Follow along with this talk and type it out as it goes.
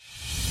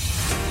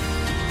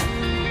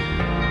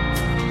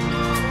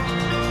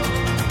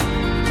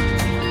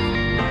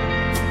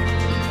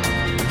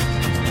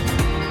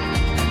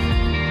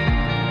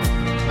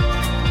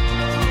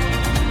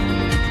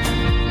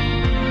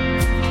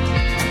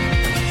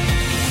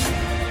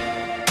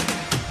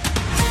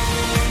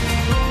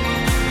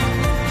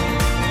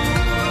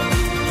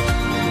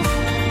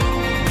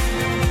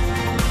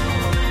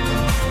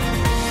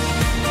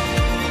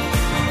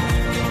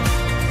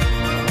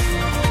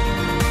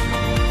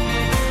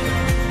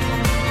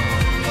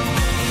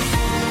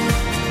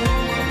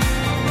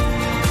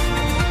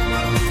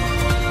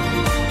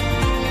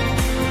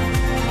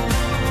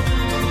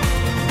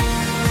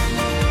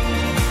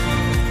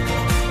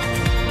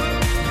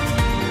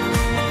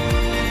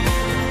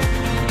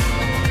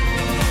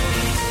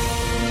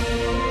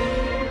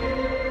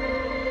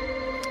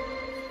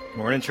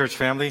Morning, church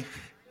family.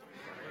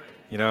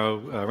 You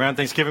know, around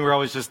Thanksgiving, we're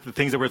always just the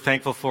things that we're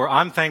thankful for.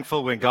 I'm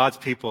thankful when God's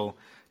people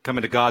come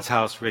into God's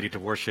house ready to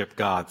worship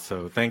God.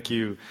 So thank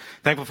you.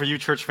 Thankful for you,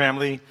 church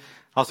family.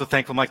 Also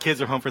thankful my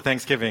kids are home for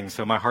Thanksgiving,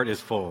 so my heart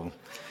is full.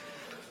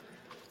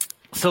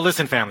 So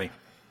listen, family.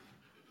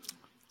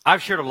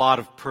 I've shared a lot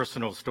of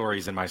personal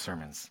stories in my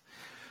sermons.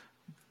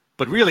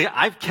 But really,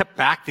 I've kept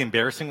back the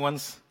embarrassing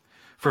ones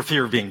for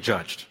fear of being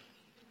judged.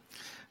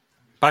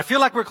 But I feel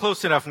like we're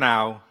close enough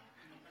now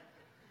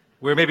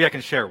where maybe I can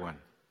share one.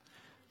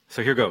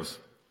 So here goes.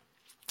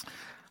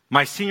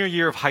 My senior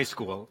year of high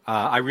school,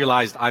 I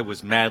realized I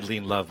was madly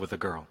in love with a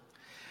girl.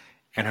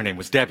 And her name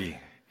was Debbie.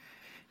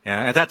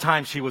 And at that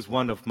time, she was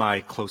one of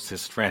my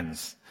closest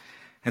friends.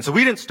 And so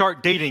we didn't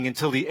start dating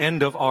until the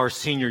end of our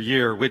senior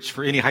year, which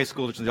for any high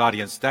schoolers in the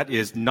audience, that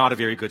is not a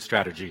very good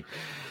strategy.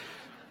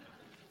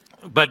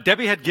 But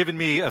Debbie had given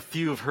me a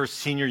few of her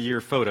senior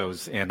year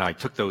photos, and I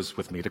took those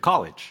with me to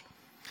college.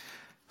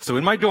 So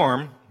in my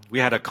dorm, we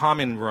had a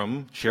common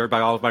room shared by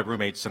all of my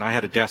roommates, and I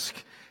had a desk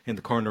in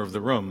the corner of the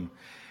room.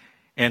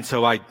 And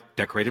so I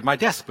decorated my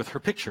desk with her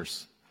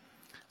pictures.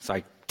 So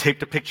I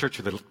taped a picture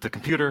to the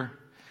computer.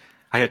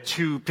 I had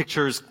two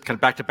pictures kind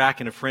of back to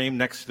back in a frame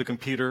next to the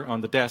computer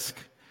on the desk.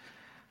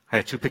 I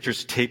had two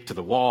pictures taped to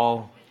the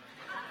wall.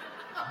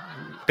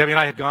 Debbie and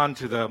I had gone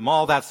to the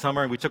mall that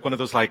summer, and we took one of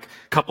those like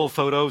couple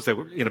photos that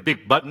were in a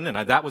big button,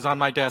 and that was on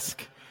my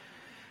desk.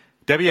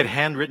 Debbie had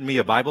handwritten me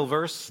a Bible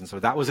verse, and so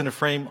that was in a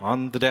frame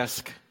on the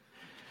desk.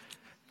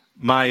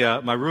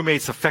 My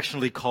roommates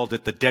affectionately called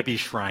it the Debbie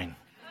Shrine.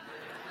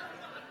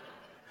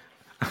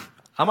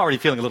 I'm already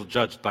feeling a little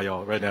judged by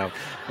y'all right now,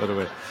 by the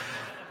way.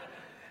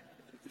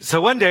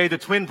 So one day, the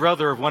twin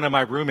brother of one of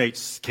my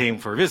roommates came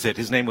for a visit.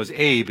 His name was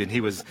Abe, and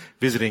he was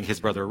visiting his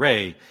brother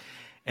Ray.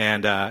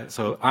 And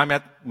so I'm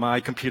at my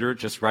computer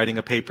just writing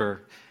a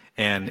paper,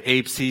 and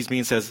Abe sees me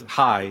and says,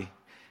 "Hi,"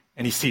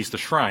 and he sees the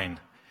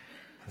shrine.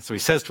 And so he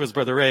says to his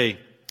brother Ray,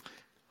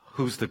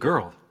 "Who's the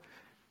girl?"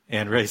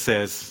 And Ray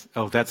says,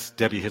 "Oh, that's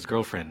Debbie, his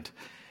girlfriend."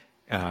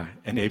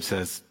 And Abe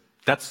says,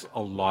 "That's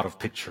a lot of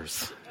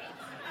pictures.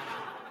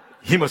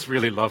 He must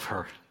really love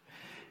her."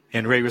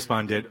 And Ray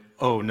responded,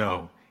 "Oh,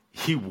 no,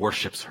 he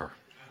worships her."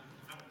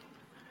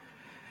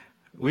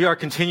 We are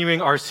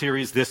continuing our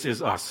series, This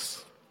Is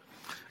Us,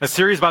 a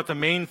series about the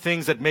main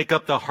things that make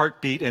up the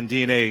heartbeat and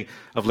DNA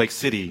of Lake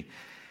City.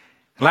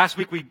 Last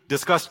week, we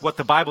discussed what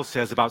the Bible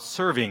says about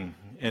serving.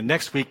 And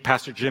next week,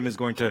 Pastor Jim is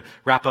going to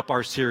wrap up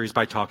our series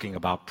by talking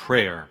about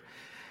prayer.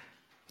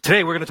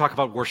 Today, we're going to talk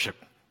about worship.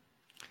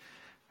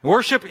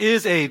 Worship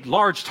is a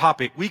large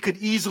topic. We could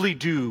easily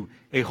do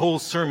a whole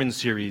sermon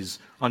series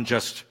on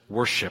just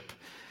worship.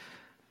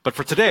 But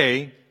for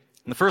today,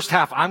 in the first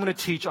half, I'm going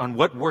to teach on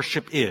what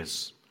worship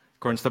is,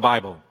 according to the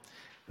Bible. And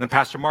then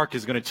Pastor Mark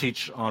is going to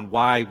teach on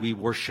why we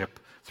worship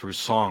through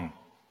song.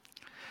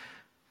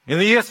 In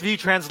the ESV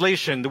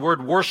translation, the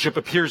word worship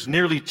appears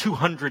nearly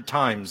 200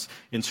 times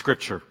in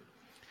Scripture.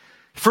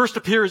 It first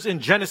appears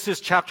in Genesis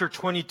chapter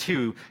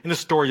 22 in the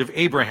story of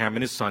Abraham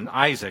and his son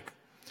Isaac.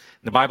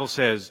 And the Bible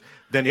says,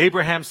 "Then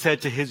Abraham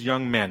said to his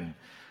young men,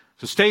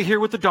 'So stay here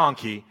with the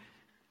donkey,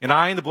 and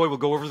I and the boy will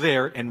go over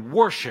there and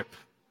worship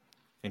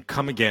and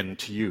come again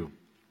to you.'"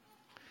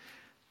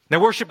 Now,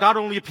 worship not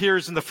only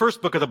appears in the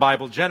first book of the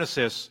Bible,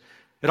 Genesis,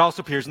 it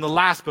also appears in the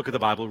last book of the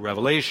Bible,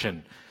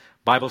 Revelation.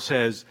 The Bible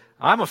says,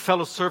 "I'm a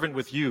fellow servant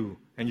with you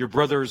and your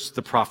brothers,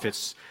 the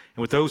prophets,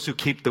 and with those who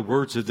keep the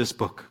words of this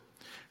book,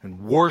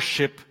 and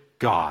worship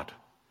God."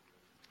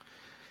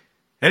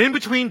 And in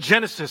between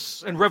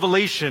Genesis and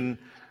Revelation,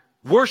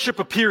 worship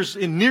appears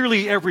in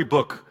nearly every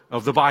book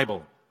of the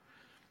Bible.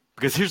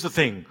 Because here's the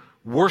thing,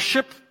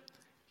 worship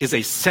is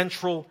a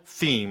central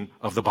theme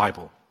of the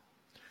Bible.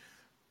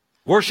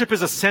 Worship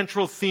is a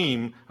central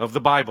theme of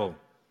the Bible.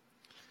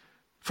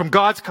 From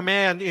God's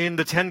command in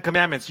the Ten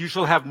Commandments, "You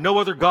shall have no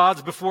other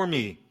gods before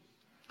me,"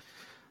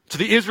 to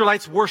the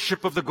Israelites'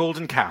 worship of the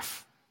golden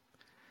calf,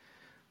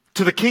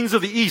 to the kings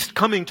of the East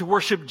coming to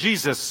worship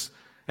Jesus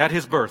at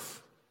his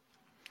birth,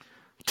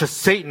 to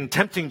Satan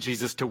tempting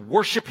Jesus to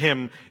worship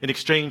him in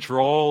exchange for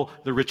all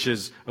the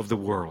riches of the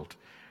world.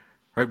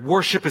 Right?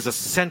 Worship is a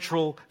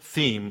central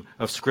theme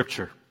of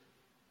Scripture.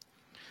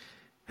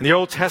 In the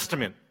Old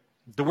Testament,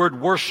 the word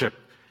worship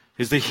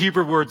is the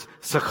Hebrew word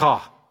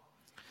sakah,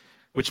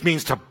 which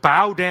means to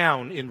bow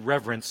down in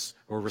reverence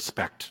or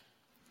respect.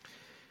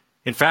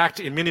 In fact,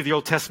 in many of the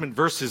Old Testament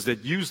verses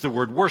that use the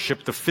word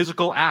worship, the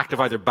physical act of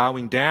either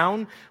bowing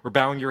down or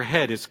bowing your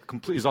head is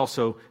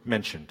also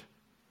mentioned.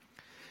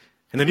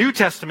 In the New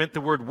Testament,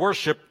 the word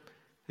worship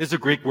is the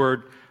Greek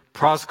word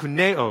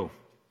proskuneo,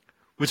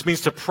 which means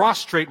to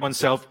prostrate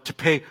oneself, to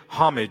pay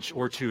homage,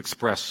 or to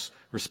express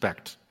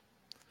respect.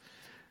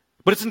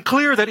 But it's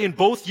clear that in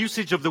both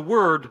usage of the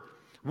word,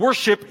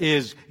 worship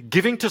is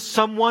giving to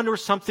someone or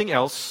something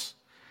else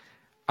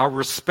our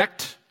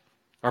respect,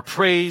 our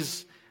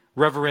praise,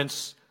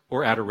 reverence,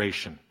 or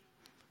adoration.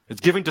 It's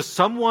giving to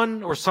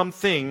someone or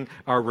something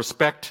our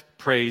respect,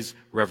 praise,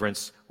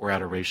 reverence, or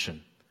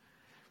adoration.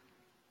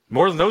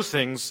 More than those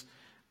things,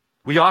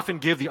 we often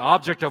give the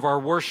object of our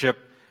worship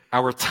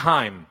our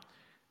time,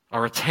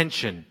 our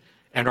attention,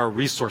 and our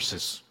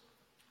resources.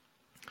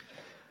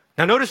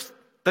 Now notice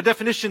the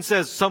definition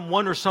says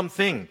someone or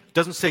something. It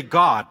doesn't say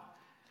God.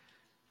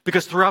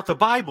 Because throughout the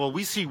Bible,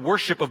 we see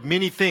worship of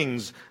many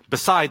things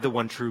beside the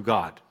one true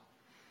God.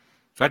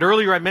 Right,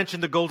 earlier I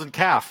mentioned the golden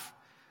calf.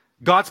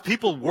 God's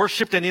people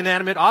worshiped an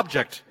inanimate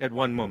object at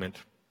one moment.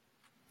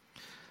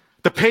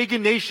 The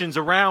pagan nations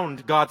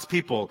around God's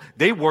people,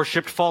 they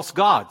worshiped false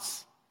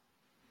gods.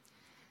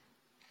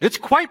 It's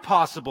quite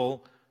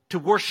possible to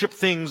worship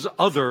things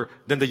other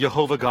than the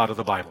Jehovah God of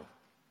the Bible.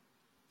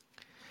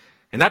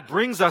 And that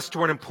brings us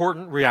to an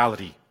important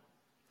reality,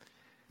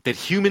 that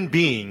human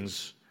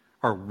beings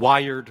are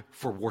wired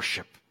for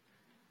worship.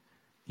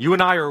 You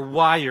and I are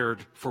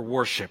wired for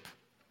worship.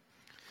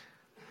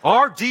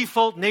 Our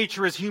default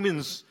nature as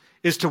humans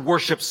is to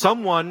worship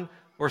someone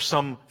or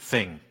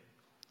something.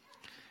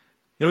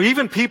 You know,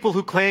 even people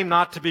who claim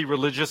not to be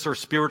religious or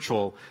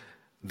spiritual,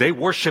 they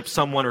worship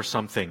someone or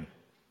something.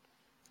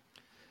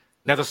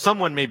 Now, the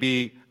someone may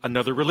be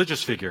another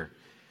religious figure.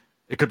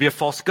 It could be a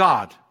false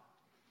god.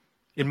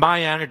 In my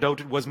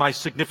anecdote, it was my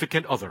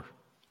significant other.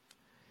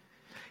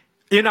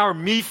 In our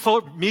me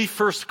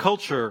first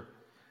culture,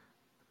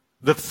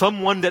 the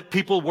someone that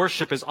people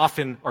worship is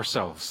often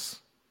ourselves.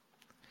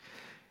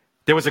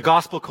 There was a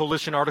Gospel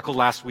Coalition article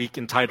last week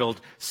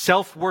entitled,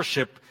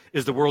 "Self-Worship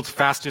is the World's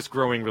Fastest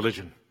Growing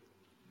Religion."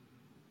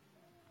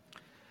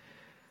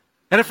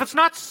 And if it's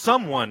not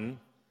someone,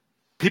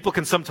 people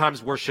can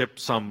sometimes worship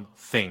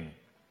something.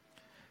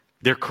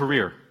 Their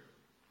career,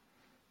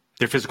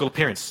 their physical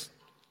appearance,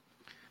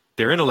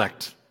 their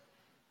intellect,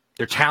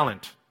 their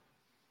talent,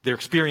 their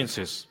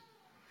experiences.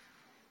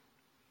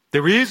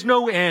 There is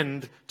no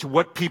end to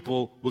what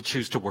people will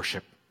choose to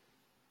worship.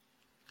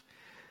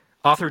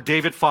 Author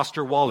David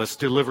Foster Wallace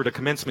delivered a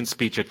commencement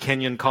speech at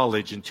Kenyon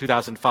College in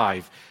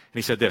 2005, and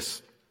he said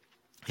this: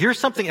 "Here's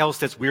something else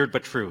that's weird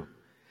but true.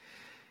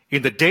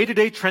 In the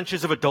day-to-day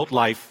trenches of adult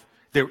life,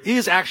 there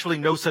is actually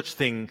no such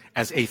thing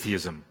as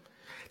atheism.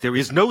 There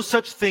is no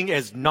such thing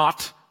as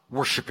not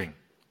worshiping.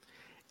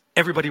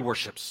 Everybody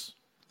worships.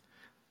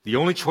 The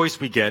only choice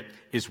we get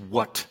is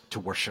what to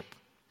worship."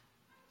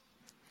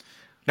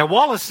 Now,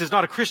 Wallace is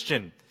not a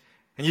Christian,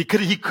 and he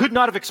could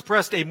not have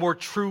expressed a more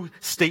true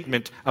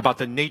statement about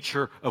the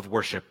nature of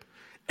worship.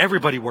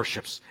 Everybody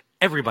worships.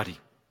 Everybody.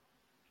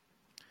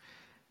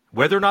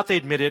 Whether or not they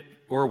admit it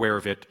or aware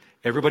of it,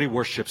 everybody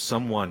worships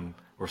someone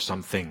or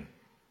something.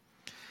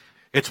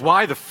 It's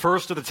why the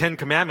first of the 10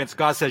 Commandments,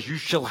 God says, "You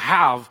shall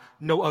have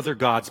no other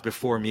gods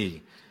before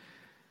me."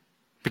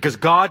 Because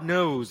God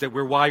knows that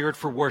we're wired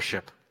for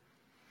worship.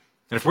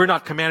 And if we're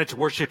not commanded to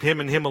worship Him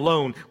and Him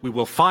alone, we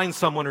will find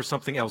someone or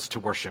something else to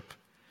worship.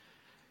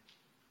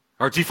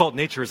 Our default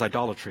nature is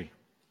idolatry.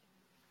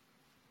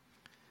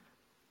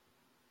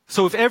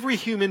 So if every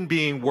human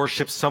being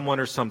worships someone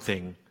or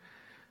something,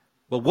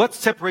 well, what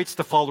separates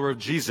the follower of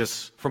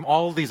Jesus from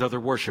all these other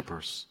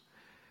worshipers?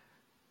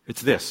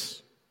 It's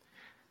this: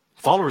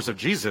 followers of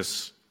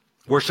Jesus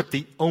worship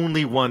the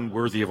only one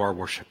worthy of our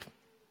worship.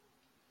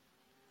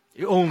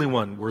 The only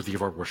one worthy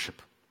of our worship.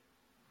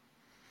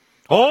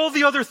 All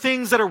the other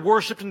things that are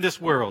worshipped in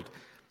this world,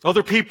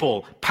 other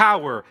people,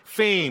 power,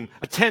 fame,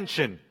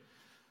 attention,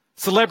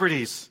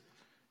 celebrities,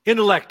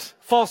 intellect,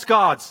 false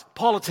gods,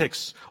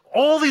 politics,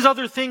 all these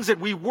other things that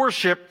we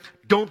worship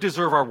don't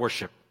deserve our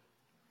worship.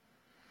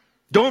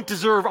 Don't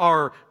deserve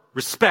our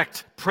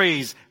respect,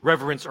 praise,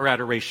 reverence, or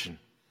adoration.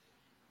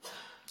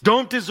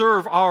 Don't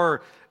deserve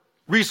our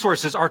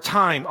resources, our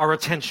time, our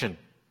attention.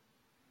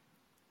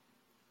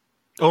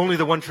 Only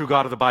the one true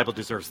God of the Bible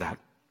deserves that.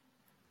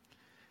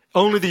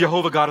 Only the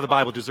Jehovah God of the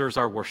Bible deserves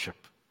our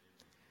worship.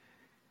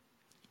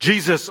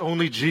 Jesus,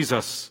 only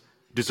Jesus,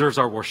 deserves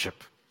our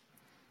worship.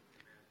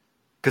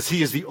 Because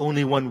He is the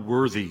only one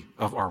worthy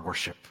of our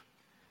worship.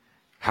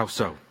 How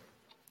so?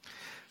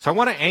 So I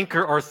want to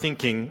anchor our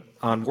thinking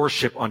on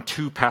worship on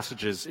 2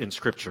 passages in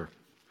Scripture.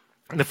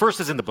 And the first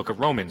is in the book of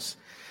Romans.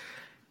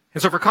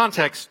 And so for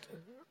context,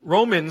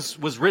 Romans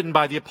was written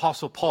by the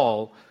Apostle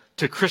Paul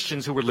to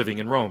Christians who were living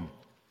in Rome.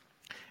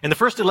 In the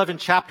first 11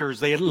 chapters,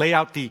 they lay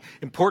out the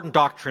important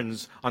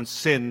doctrines on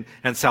sin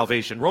and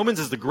salvation. Romans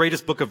is the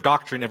greatest book of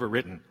doctrine ever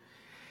written.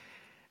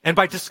 And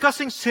by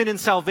discussing sin and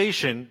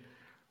salvation,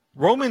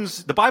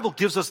 the Bible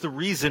gives us the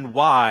reason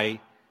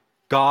why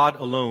God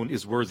alone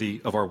is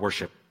worthy of our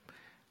worship.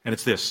 And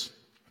it's this: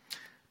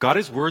 God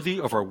is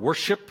worthy of our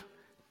worship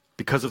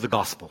because of the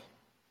gospel.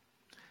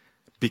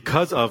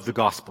 Because of the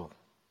gospel.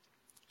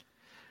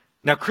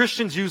 Now,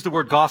 Christians use the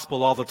word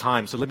gospel all the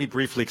time, so let me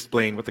briefly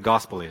explain what the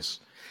gospel is.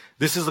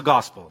 This is the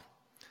gospel,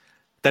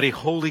 that a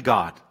holy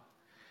God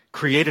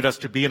created us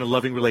to be in a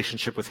loving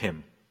relationship with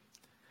Him.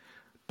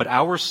 But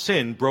our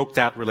sin broke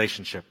that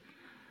relationship.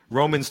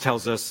 Romans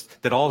tells us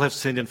that all have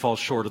sinned and fall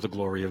short of the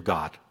glory of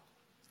God.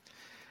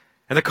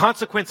 And the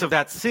consequence of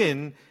that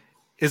sin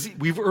is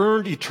we've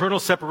earned eternal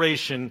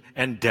separation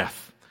and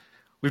death.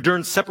 We've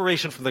earned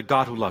separation from the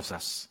God who loves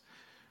us.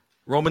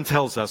 Romans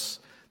tells us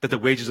that the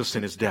wages of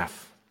sin is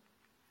death.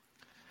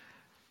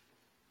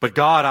 But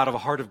God, out of a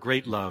heart of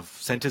great love,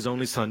 sent his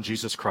only Son,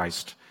 Jesus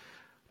Christ,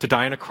 to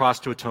die on a cross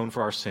to atone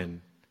for our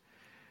sin.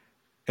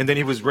 And then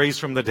he was raised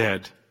from the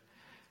dead.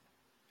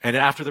 And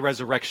after the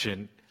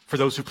resurrection, for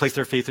those who place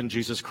their faith in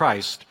Jesus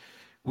Christ,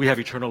 we have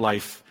eternal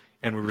life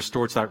and we're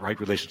restored to that right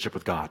relationship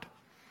with God.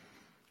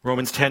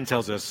 Romans 10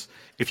 tells us,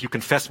 if you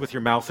confess with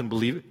your mouth and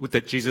believe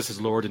that Jesus is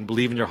Lord and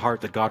believe in your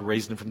heart that God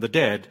raised him from the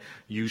dead,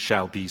 you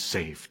shall be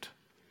saved.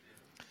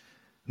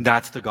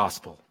 That's the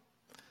gospel.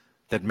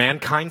 That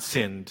mankind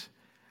sinned,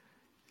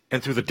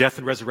 and through the death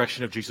and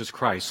resurrection of Jesus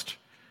Christ,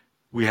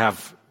 we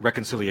have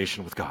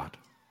reconciliation with God.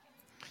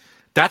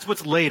 That's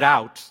what's laid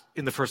out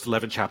in the first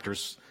 11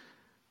 chapters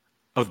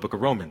of the book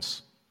of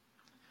Romans.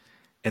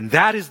 And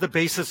that is the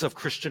basis of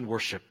Christian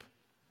worship.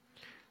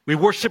 We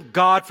worship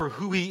God for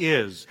who he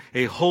is,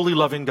 a holy,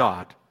 loving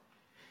God.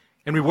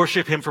 And we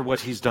worship him for what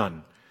he's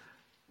done,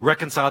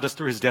 reconciled us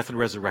through his death and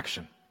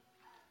resurrection.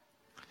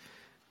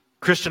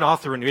 Christian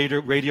author and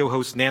radio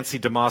host Nancy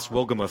DeMoss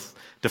Wolgemuth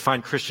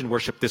defined Christian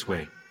worship this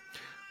way.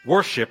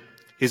 Worship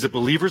is a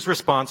believer's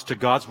response to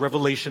God's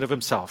revelation of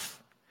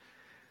himself.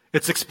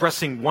 It's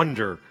expressing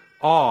wonder,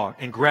 awe,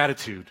 and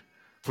gratitude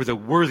for the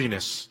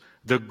worthiness,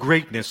 the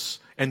greatness,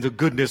 and the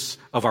goodness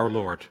of our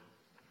Lord.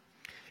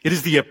 It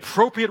is the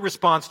appropriate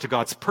response to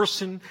God's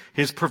person,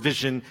 his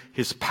provision,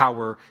 his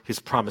power, his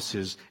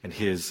promises, and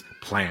his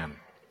plan.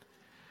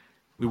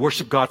 We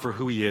worship God for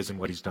who he is and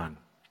what he's done.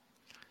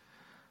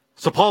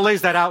 So Paul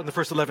lays that out in the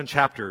first 11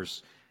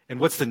 chapters. And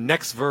what's the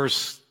next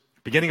verse,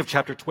 beginning of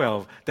chapter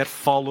 12, that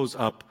follows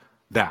up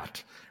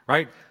that,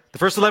 right? The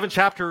first 11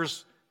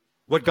 chapters,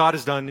 what God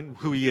has done,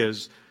 who he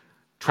is.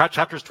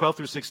 Chapters 12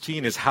 through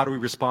 16 is how do we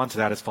respond to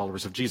that as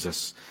followers of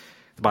Jesus.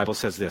 The Bible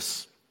says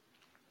this.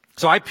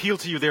 So I appeal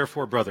to you,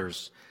 therefore,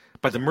 brothers,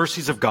 by the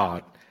mercies of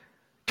God,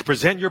 to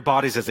present your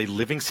bodies as a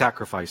living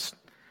sacrifice,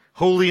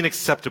 holy and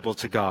acceptable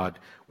to God,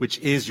 which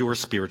is your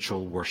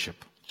spiritual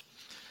worship.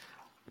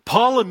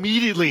 Paul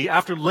immediately,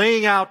 after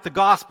laying out the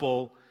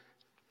gospel,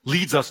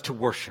 leads us to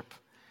worship.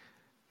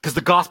 Because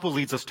the gospel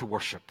leads us to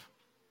worship.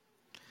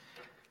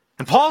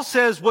 And Paul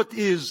says what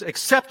is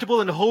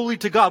acceptable and holy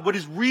to God, what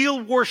is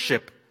real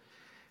worship,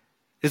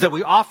 is that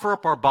we offer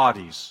up our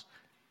bodies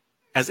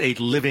as a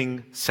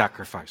living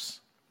sacrifice.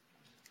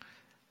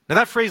 Now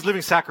that phrase,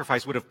 living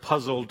sacrifice, would have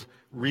puzzled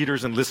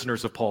readers and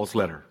listeners of Paul's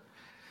letter.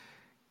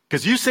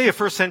 Because you say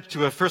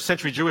to a first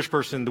century Jewish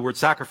person the word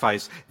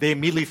sacrifice, they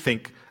immediately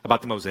think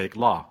about the Mosaic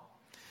Law.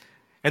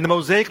 And the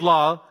Mosaic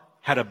Law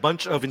had a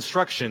bunch of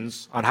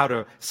instructions on how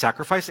to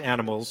sacrifice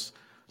animals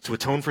to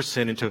atone for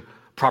sin and to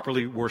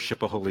properly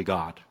worship a holy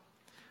God.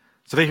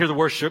 So they hear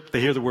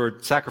the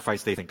word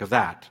sacrifice, they think of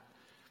that.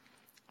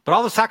 But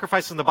all the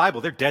sacrifices in the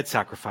Bible, they're dead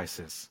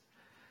sacrifices.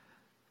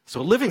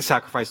 So a living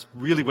sacrifice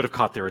really would have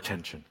caught their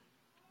attention.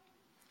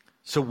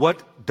 So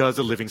what does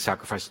a living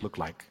sacrifice look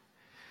like?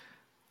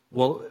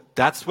 Well,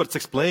 that's what's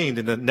explained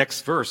in the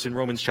next verse in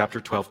Romans chapter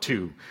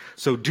 12:2.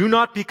 So do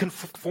not be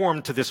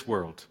conformed to this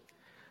world,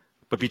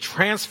 but be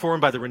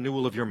transformed by the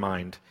renewal of your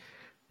mind,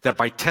 that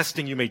by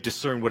testing you may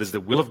discern what is the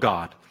will of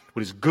God,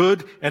 what is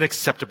good and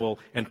acceptable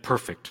and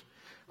perfect.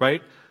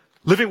 Right?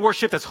 Living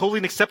worship that's holy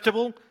and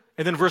acceptable,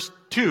 and then verse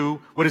 2,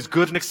 what is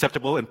good and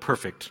acceptable and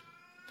perfect.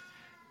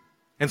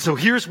 And so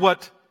here's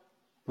what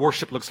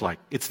worship looks like.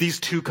 It's these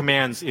two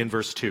commands in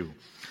verse 2.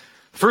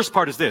 The first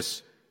part is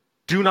this: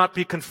 do not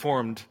be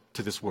conformed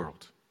to this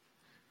world.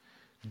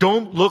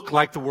 Don't look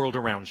like the world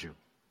around you.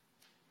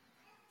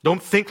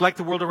 Don't think like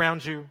the world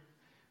around you.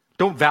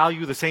 Don't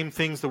value the same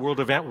things the world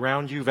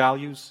around you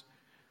values.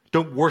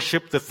 Don't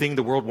worship the thing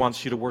the world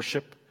wants you to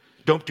worship.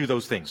 Don't do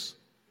those things.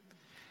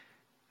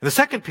 And the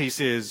second piece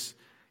is,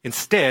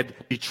 instead,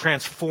 be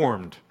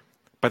transformed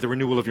by the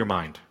renewal of your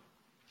mind.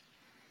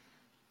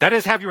 That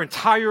is, have your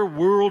entire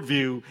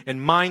worldview and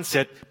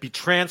mindset be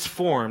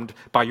transformed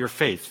by your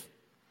faith.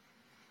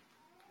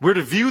 We're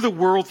to view the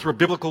world through a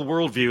biblical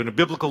worldview and a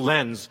biblical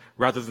lens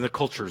rather than the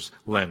culture's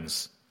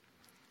lens.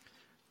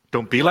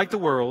 Don't be like the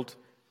world.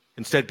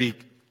 Instead, be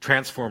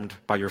transformed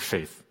by your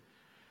faith.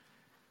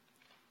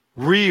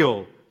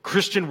 Real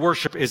Christian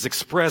worship is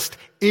expressed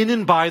in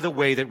and by the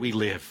way that we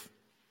live.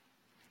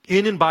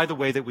 In and by the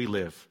way that we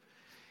live.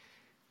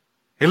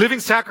 A living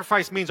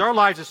sacrifice means our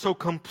lives are so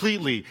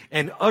completely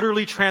and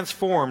utterly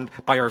transformed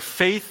by our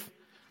faith,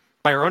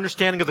 by our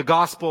understanding of the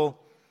gospel,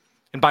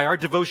 and by our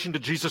devotion to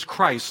Jesus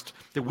Christ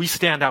that we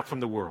stand out from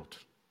the world.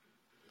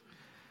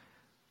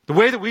 The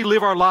way that we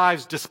live our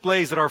lives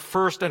displays that our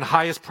first and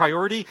highest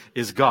priority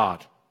is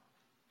God.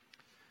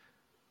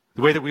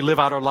 The way that we live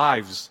out our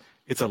lives,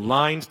 it's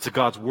aligned to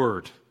God's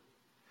word.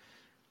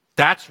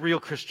 That's real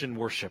Christian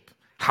worship,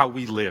 how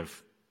we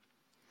live.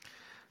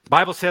 The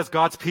Bible says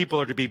God's people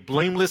are to be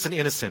blameless and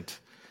innocent,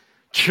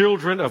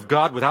 children of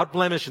God without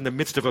blemish in the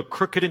midst of a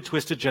crooked and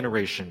twisted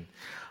generation,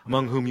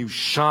 among whom you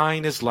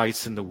shine as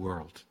lights in the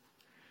world.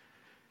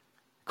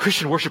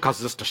 Christian worship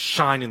causes us to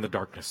shine in the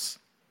darkness,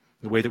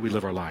 the way that we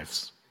live our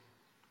lives.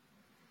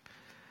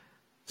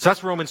 So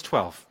that's Romans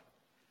 12.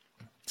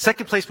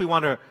 Second place we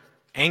want to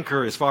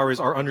anchor as far as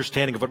our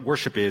understanding of what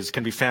worship is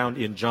can be found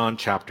in John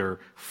chapter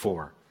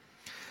 4.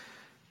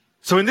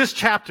 So in this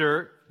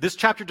chapter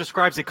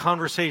describes a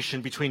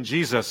conversation between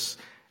Jesus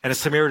and a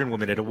Samaritan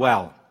woman at a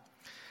well.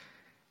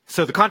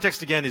 So the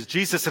context again is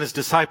Jesus and his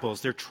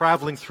disciples. They're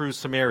traveling through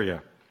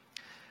Samaria.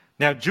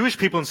 Now, Jewish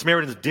people and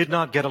Samaritans did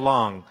not get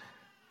along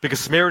because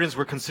Samaritans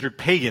were considered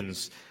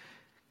pagans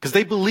because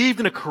they believed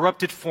in a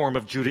corrupted form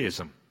of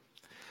Judaism.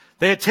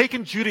 They had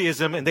taken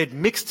Judaism and they'd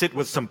mixed it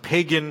with some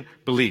pagan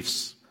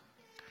beliefs.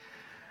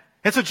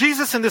 And so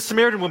Jesus and this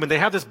Samaritan woman, they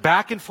have this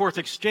back and forth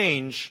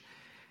exchange.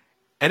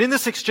 And in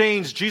this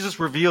exchange, Jesus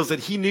reveals that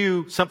he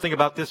knew something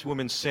about this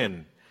woman's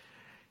sin.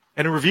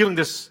 And in revealing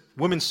this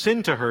woman's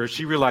sin to her,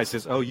 she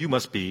realizes, oh, you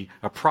must be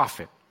a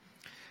prophet.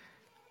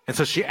 And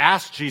so she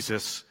asked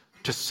Jesus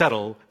to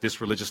settle this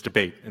religious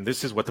debate. And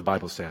this is what the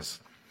Bible says.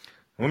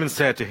 The woman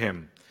said to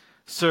him,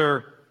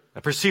 "Sir, I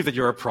perceive that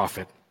you're a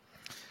prophet.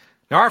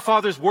 Now our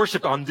fathers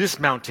worshipped on this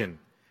mountain,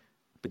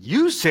 but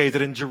you say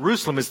that in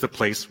Jerusalem is the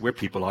place where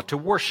people ought to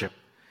worship."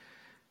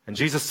 And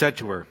Jesus said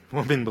to her,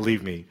 "Woman,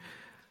 believe me,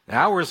 the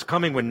hour is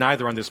coming when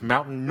neither on this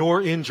mountain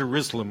nor in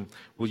Jerusalem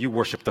will you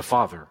worship the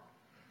Father.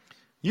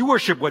 You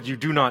worship what you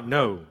do not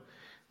know.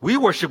 We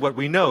worship what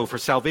we know, for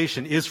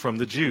salvation is from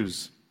the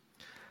Jews.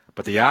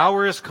 But the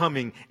hour is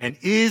coming and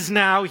is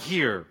now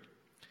here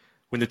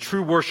when the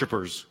true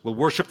worshipers will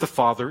worship the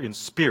Father in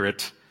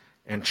spirit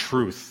and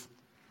truth.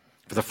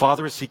 For the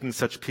Father is seeking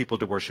such people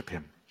to worship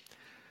him.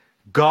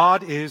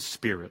 God is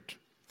spirit,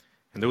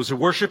 and those who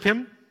worship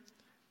him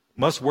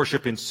must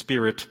worship in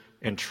spirit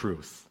and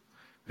truth."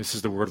 This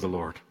is the word of the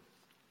Lord.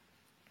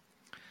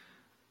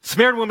 The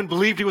Samaritan woman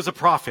believed he was a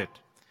prophet.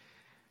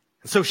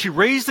 And so she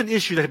raised an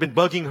issue that had been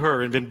bugging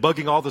her and been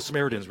bugging all the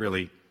Samaritans,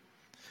 really.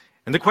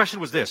 And the question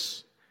was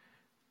this: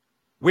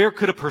 where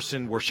could a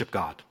person worship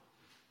God?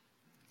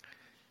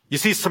 You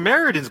see,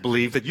 Samaritans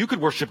believed that you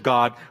could worship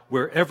God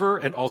wherever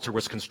an altar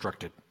was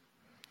constructed.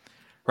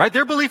 Right?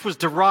 Their belief was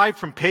derived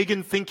from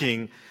pagan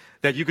thinking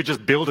that you could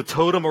just build a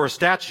totem or a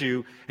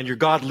statue and your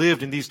God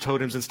lived in these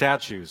totems and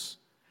statues.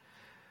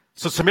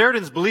 So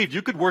Samaritans believed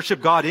you could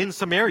worship God in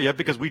Samaria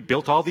because we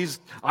built all these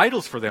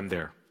idols for them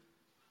there.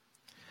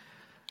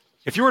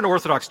 If you were an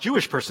Orthodox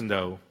Jewish person,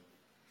 though,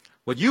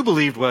 what you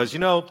believed was,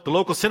 the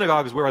local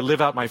synagogue is where I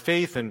live out my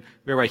faith and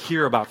where I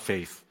hear about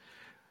faith.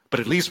 But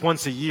at least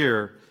once a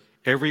year,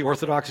 every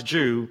Orthodox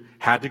Jew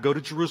had to go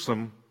to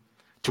Jerusalem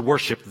to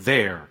worship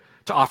there,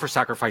 to offer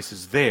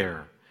sacrifices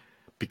there,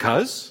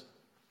 because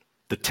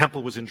the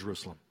temple was in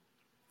Jerusalem.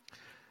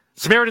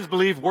 Samaritans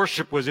believed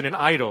worship was in an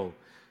idol,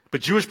 but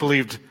Jewish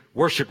believed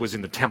worship was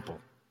in the temple.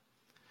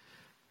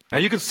 Now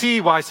you can see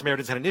why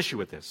Samaritans had an issue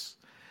with this,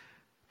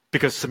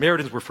 because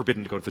Samaritans were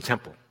forbidden to go to the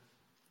temple.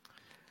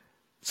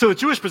 So the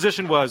Jewish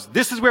position was,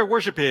 this is where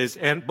worship is,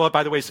 and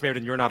by the way,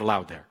 Samaritan, you're not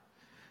allowed there.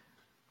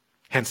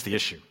 Hence the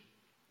issue.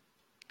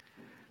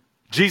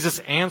 Jesus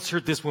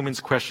answered this woman's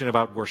question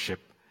about worship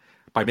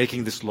by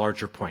making this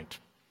larger point.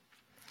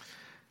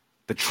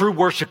 The true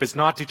worship is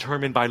not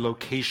determined by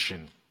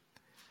location.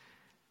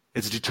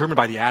 It's determined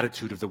by the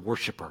attitude of the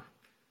worshiper.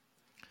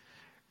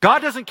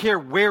 God doesn't care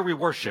where we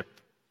worship.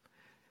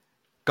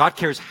 God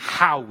cares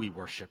how we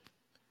worship.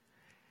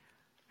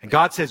 And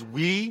God says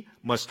we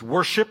must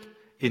worship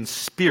in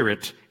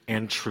spirit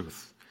and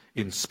truth.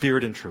 In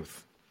spirit and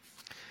truth.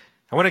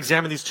 I want to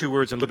examine these two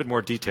words in a little bit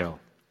more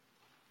detail.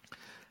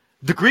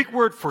 The Greek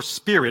word for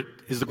spirit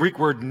is the Greek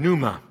word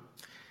pneuma.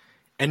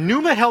 And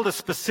pneuma held a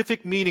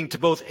specific meaning to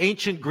both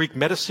ancient Greek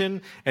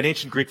medicine and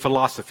ancient Greek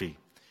philosophy.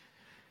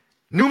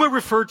 Pneuma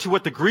referred to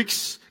what the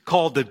Greeks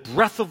called the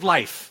breath of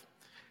life.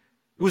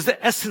 It was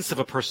the essence of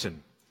a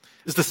person.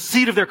 It was the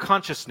seat of their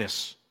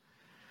consciousness.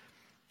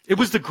 It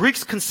was the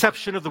Greeks'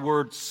 conception of the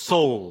word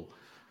soul.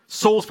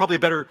 Soul is probably a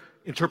better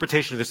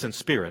interpretation of this than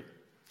spirit.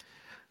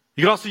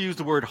 You could also use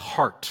the word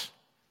heart.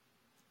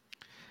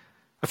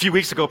 A few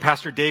weeks ago,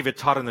 Pastor David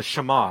taught on the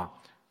Shema,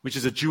 which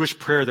is a Jewish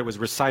prayer that was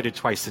recited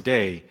twice a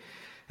day.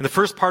 And the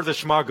first part of the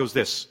Shema goes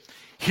this: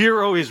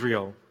 "Hear, O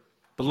Israel,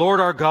 the Lord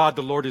our God,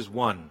 the Lord is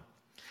one.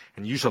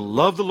 And you shall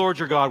love the Lord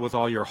your God with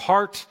all your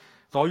heart,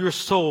 with all your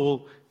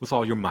soul, with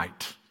all your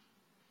might."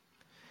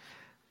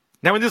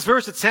 Now in this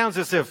verse, it sounds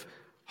as if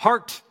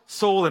heart,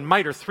 soul, and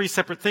might are three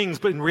separate things,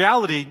 but in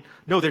reality,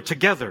 no, they're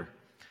together.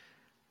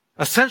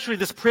 Essentially,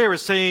 this prayer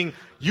is saying,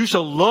 you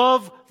shall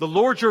love the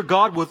Lord your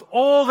God with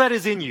all that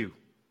is in you.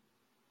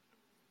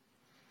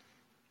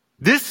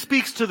 This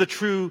speaks to the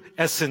true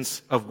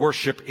essence of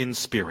worship in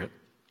spirit.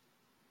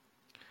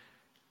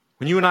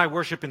 When you and I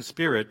worship in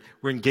spirit,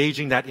 we're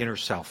engaging that inner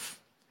self.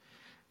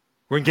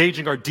 We're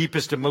engaging our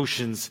deepest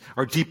emotions,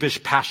 our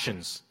deepest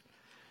passions.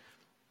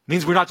 It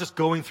means we're not just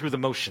going through the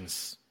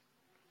motions.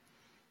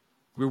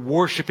 We're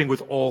worshiping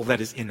with all that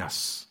is in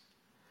us.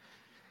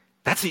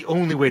 That's the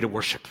only way to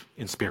worship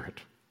in spirit.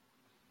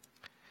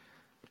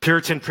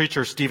 Puritan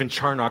preacher Stephen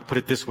Charnock put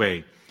it this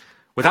way: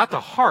 without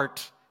the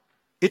heart,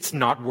 it's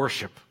not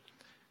worship.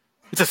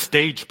 It's a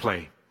stage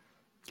play.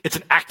 It's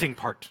an acting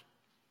part.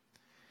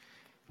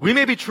 We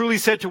may be truly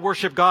said to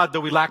worship God though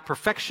we lack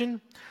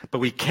perfection, but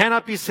we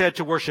cannot be said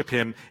to worship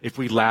him if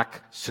we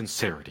lack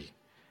sincerity. It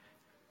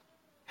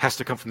has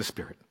to come from the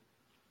Spirit.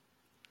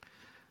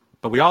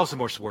 but we also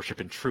must worship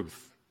in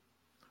truth.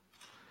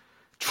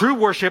 True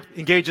worship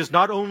engages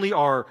not only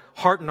our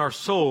heart and our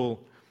soul,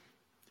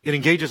 it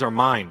engages our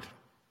mind.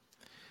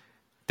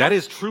 That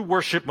is, true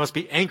worship must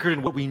be anchored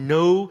in what we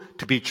know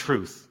to be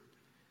truth.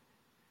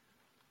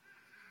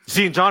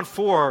 See, in John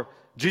 4,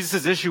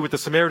 Jesus' issue with the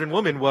Samaritan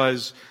woman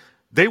was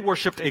they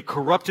worshiped a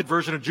corrupted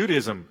version of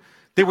Judaism.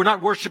 They were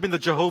not worshiping the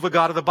Jehovah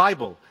God of the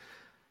Bible.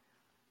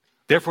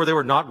 Therefore, they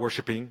were not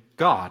worshiping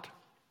God.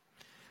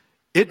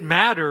 It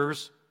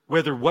matters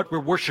whether what we're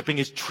worshiping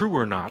is true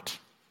or not.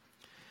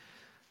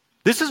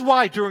 This is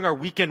why during our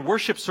weekend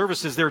worship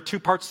services, there are two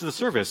parts to the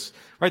service,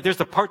 right? There's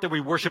the part that we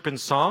worship in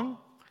song,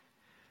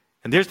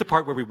 and there's the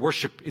part where we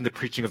worship in the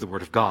preaching of the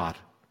Word of God.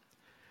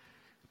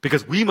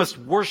 Because we must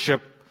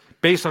worship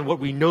based on what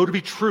we know to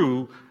be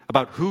true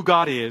about who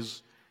God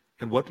is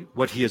and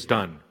what He has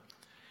done.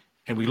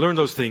 And we learn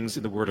those things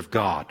in the Word of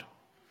God.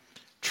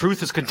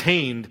 Truth is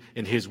contained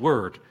in His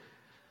Word,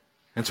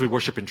 and so we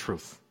worship in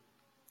truth.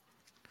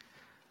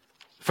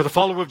 For the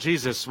follower of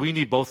Jesus, we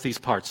need both these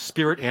parts,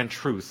 spirit and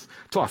truth,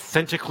 to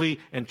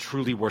authentically and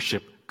truly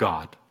worship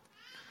God.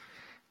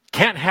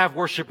 Can't have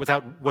worship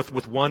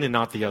with one and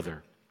not the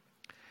other.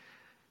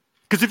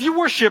 Because if you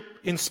worship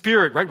in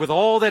spirit, right, with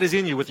all that is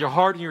in you, with your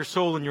heart and your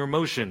soul and your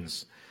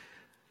emotions,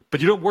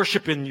 but you don't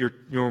worship in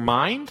your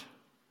mind,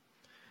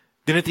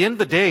 then at the end of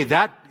the day,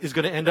 that is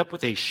going to end up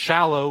with a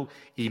shallow,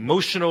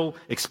 emotional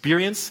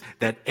experience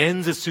that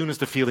ends as soon as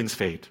the feelings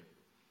fade.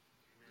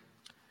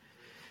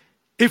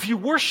 If you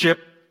worship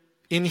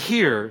in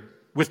here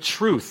with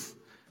truth,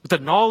 with the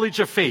knowledge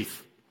of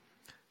faith,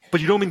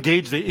 but you don't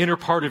engage the inner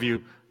part of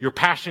you, your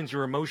passions,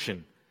 your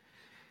emotion,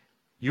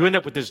 you end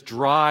up with this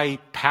dry,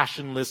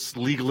 passionless,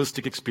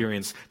 legalistic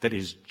experience that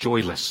is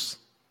joyless,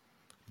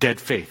 dead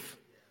faith.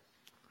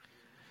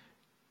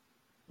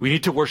 We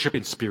need to worship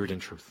in spirit and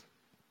truth.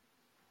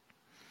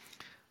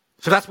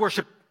 So that's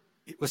worship.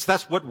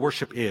 That's what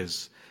worship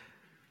is.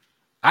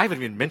 I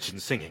haven't even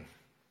mentioned singing.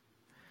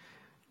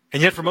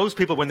 And yet for most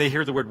people, when they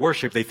hear the word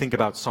worship, they think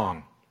about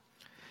song.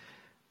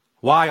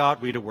 Why ought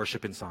we to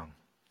worship in song?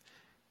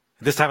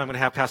 This time I'm going to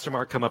have Pastor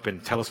Mark come up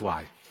and tell us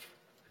why.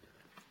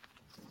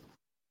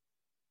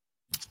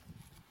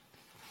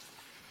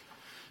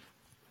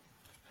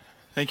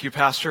 Thank you,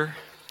 Pastor.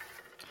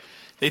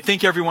 They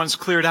think everyone's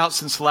cleared out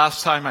since the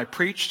last time I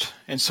preached,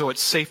 and so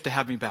it's safe to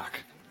have me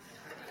back.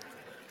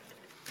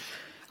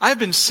 I've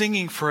been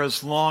singing for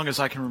as long as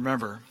I can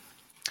remember.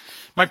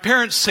 My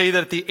parents say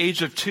that at the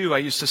age of 2, I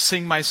used to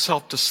sing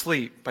myself to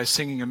sleep by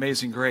singing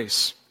Amazing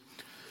Grace.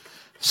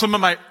 Some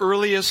of my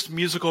earliest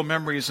musical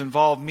memories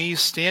involve me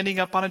standing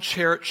up on a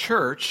chair at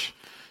church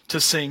to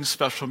sing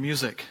special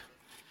music.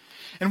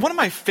 And one of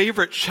my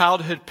favorite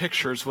childhood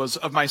pictures was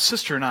of my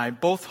sister and I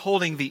both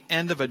holding the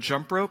end of a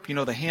jump rope, you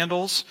know, the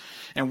handles,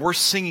 and we're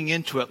singing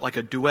into it like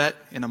a duet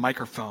in a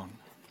microphone.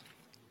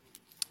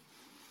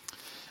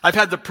 I've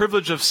had the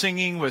privilege of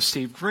singing with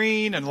Steve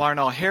Green and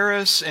Larnell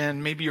Harris,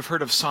 and maybe you've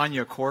heard of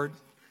Sonia Cord.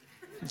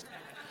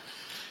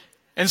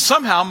 And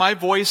somehow my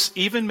voice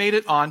even made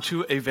it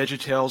onto a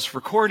VeggieTales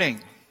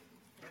recording.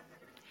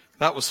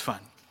 That was fun.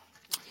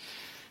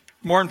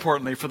 More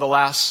importantly, for the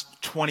last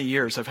 20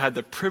 years, I've had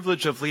the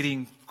privilege of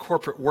leading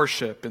corporate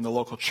worship in the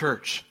local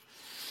church.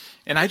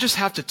 And I just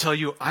have to tell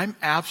you, I'm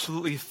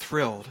absolutely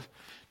thrilled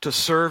to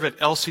serve at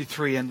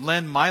LC3 and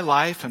lend my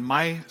life and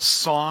my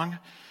song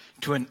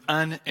to an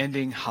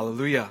unending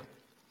hallelujah.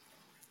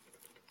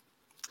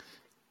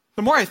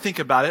 The more I think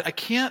about it, I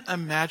can't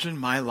imagine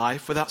my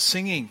life without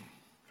singing.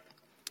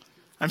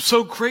 I'm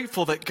so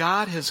grateful that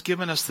God has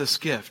given us this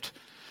gift.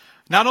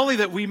 Not only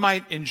that we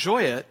might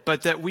enjoy it,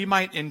 but that we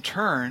might in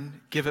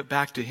turn give it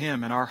back to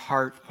Him in our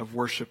heart of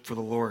worship for the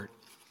Lord.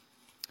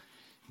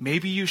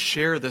 Maybe you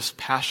share this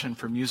passion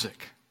for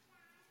music.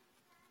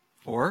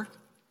 Or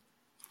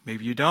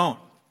maybe you don't.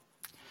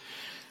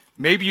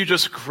 Maybe you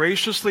just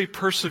graciously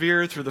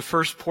persevere through the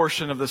first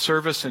portion of the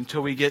service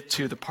until we get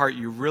to the part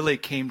you really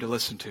came to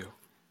listen to,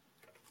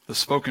 the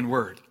spoken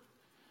word.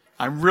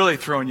 I'm really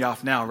throwing you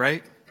off now,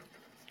 right?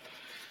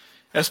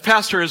 As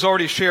Pastor has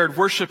already shared,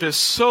 worship is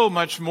so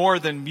much more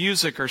than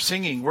music or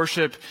singing.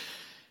 Worship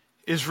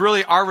is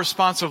really our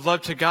response of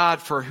love to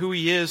God for who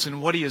He is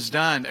and what He has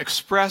done,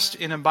 expressed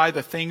in and by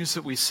the things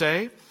that we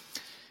say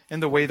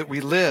and the way that we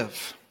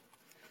live.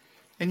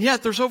 And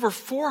yet, there's over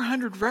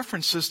 400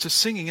 references to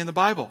singing in the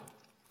Bible.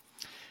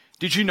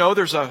 Did you know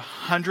there's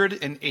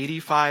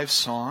 185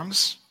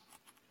 songs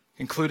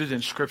included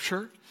in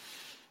Scripture?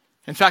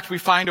 In fact, we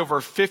find over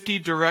 50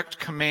 direct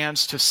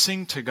commands to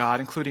sing to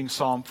God, including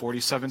Psalm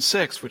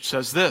 47:6, which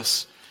says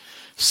this: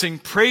 sing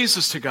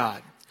praises to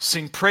God,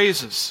 sing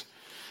praises.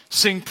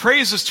 Sing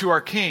praises to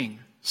our King,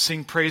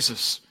 sing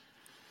praises.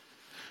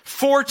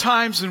 4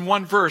 times in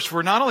one verse,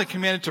 we're not only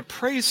commanded to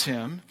praise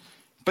Him,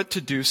 but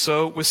to do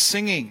so with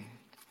singing.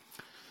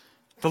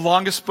 The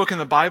longest book in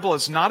the Bible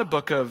is not a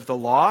book of the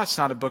law. It's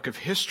not a book of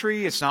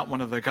history. It's not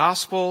one of the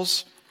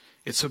Gospels.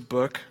 It's a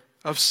book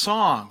of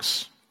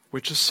songs,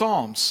 which is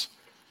Psalms.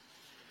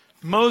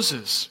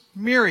 Moses,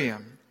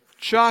 Miriam,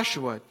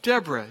 Joshua,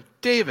 Deborah,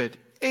 David,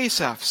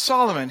 Asaph,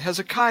 Solomon,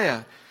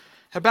 Hezekiah,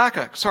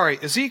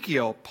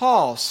 Ezekiel,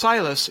 Paul,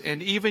 Silas,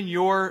 and even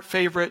your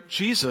favorite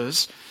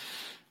Jesus,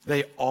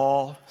 they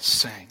all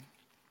sang.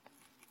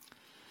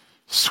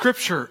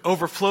 Scripture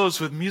overflows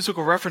with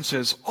musical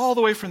references all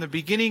the way from the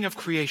beginning of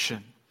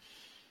creation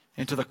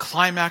into the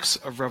climax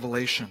of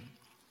Revelation.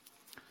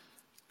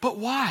 But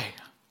why?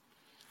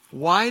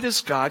 Why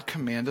does God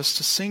command us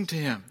to sing to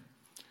him?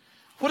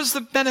 What is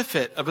the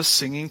benefit of a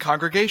singing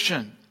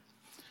congregation?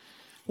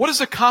 What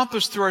is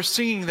accomplished through our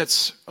singing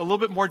that's a little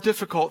bit more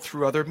difficult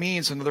through other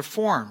means and other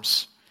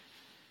forms?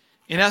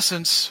 In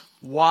essence,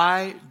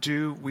 why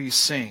do we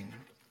sing?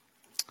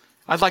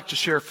 I'd like to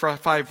share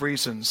 5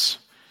 reasons.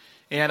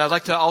 And I'd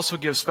like to also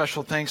give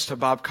special thanks to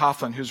Bob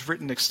Coughlin, who's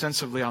written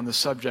extensively on this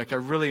subject. I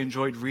really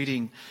enjoyed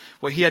reading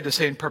what he had to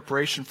say in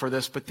preparation for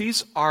this, but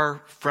these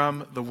are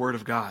from the Word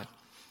of God.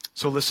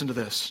 So listen to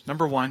this.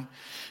 Number 1,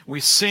 we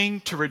sing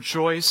to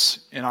rejoice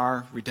in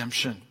our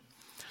redemption.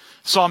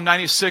 Psalm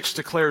 96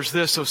 declares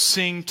this, "Oh,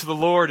 sing to the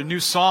Lord a new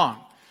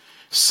song.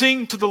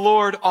 Sing to the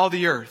Lord all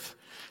the earth.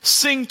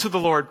 Sing to the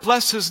Lord,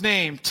 bless his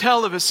name,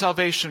 tell of his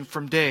salvation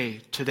from day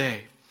to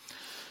day."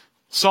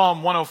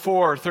 Psalm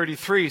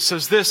 104:33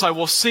 says this, "I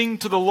will sing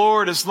to the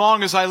Lord as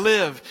long as I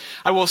live.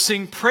 I will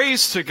sing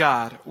praise to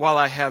God while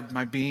I have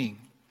my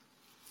being."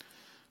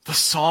 The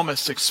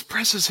psalmist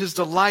expresses his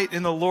delight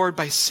in the Lord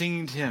by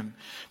singing to him,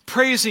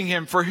 praising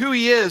him for who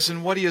he is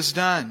and what he has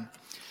done.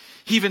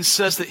 He even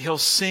says that he'll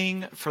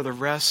sing for the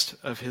rest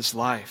of his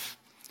life.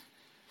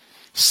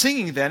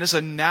 Singing, then, is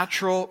a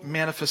natural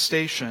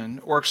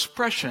manifestation or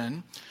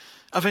expression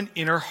of an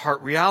inner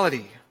heart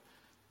reality.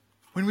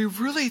 When we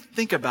really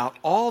think about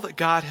all that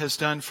God has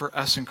done for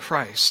us in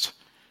Christ,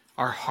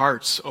 our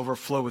hearts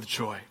overflow with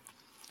joy,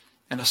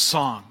 and a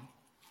song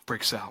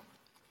breaks out.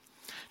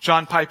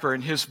 John Piper,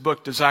 in his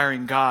book,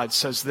 Desiring God,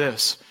 says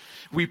this,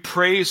 "We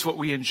praise what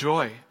we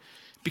enjoy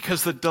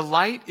because the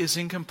delight is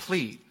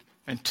incomplete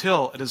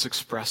until it is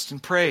expressed in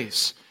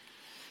praise.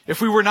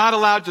 If we were not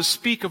allowed to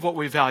speak of what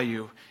we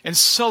value and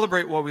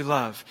celebrate what we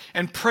love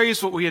and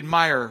praise what we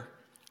admire,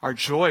 our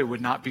joy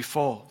would not be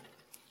full.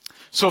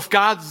 So if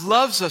God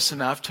loves us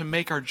enough to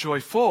make our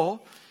joy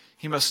full,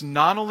 he must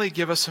not only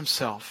give us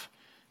himself,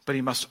 but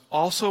he must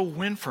also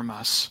win from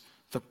us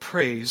the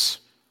praise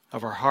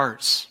of our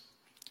hearts."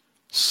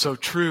 So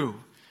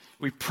true.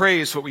 We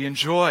praise what we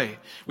enjoy.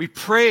 We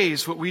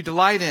praise what we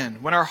delight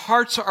in. When our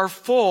hearts are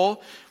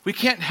full, we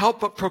can't help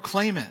but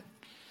proclaim it.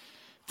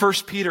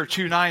 1 Peter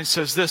 2:9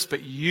 says this,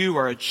 "But you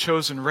are a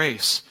chosen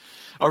race,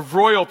 a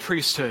royal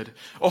priesthood,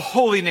 a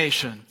holy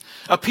nation,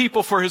 a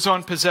people for his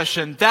own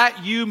possession,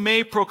 that you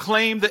may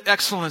proclaim the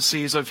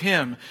excellencies of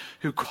him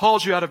who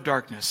called you out of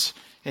darkness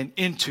and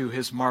into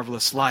his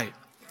marvelous light."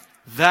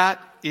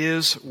 That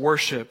is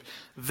worship.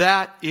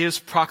 That is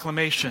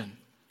proclamation.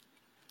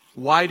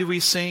 Why do we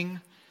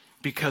sing?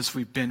 Because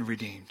we've been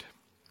redeemed.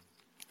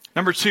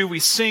 Number 2, we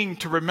sing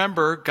to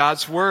remember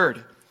God's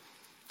word.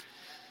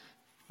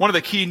 One of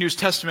the key New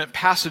Testament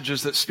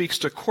passages that speaks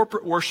to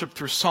corporate worship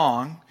through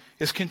song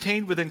is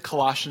contained within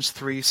Colossians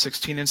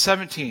 3:16 and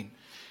 17.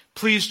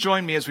 Please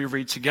join me as we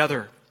read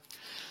together.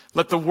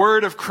 "Let the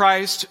word of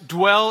Christ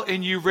dwell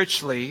in you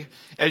richly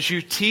as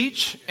you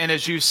teach and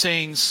as you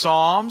sing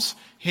psalms,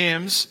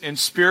 hymns, and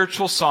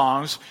spiritual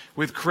songs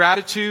with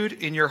gratitude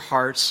in your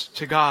hearts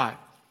to God."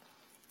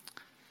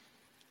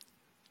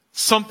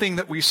 Something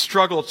that we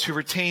struggle to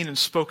retain in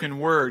spoken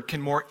word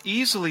can more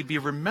easily be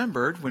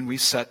remembered when we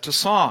set to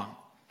song.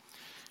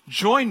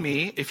 Join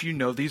me if you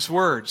know these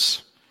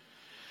words.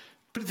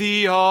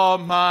 "The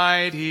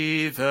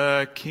Almighty,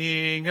 the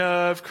King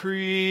of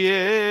creation."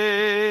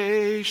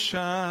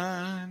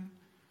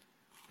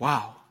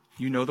 Wow,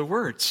 you know the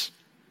words.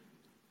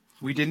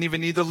 We didn't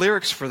even need the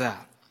lyrics for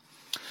that.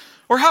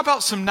 Or how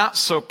about some not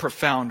so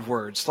profound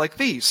words like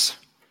these?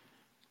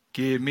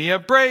 "Give me a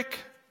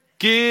break.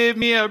 Give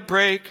me a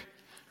break,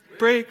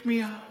 break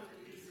me up."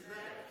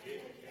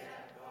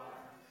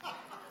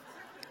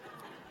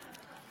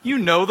 You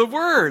know the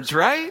words,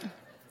 right?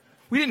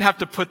 We didn't have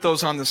to put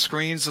those on the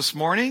screens this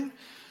morning.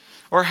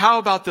 Or how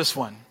about this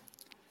one?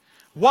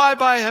 "Why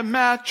buy a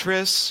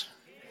mattress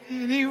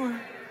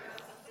anywhere?"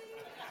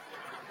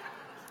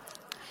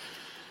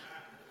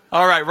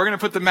 All right, we're going to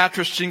put the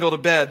mattress jingle to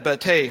bed,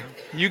 but hey,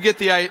 you get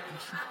the idea.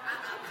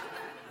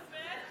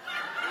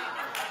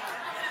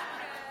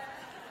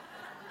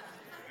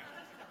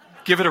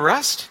 Give it a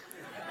rest?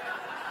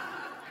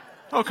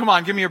 Oh, come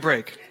on, give me a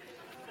break.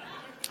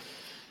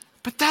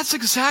 But that's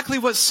exactly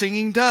what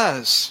singing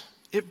does.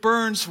 It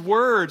burns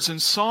words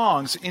and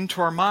songs into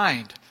our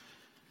mind,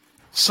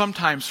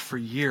 sometimes for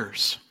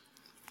years.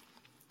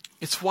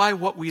 It's why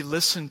what we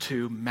listen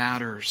to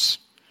matters.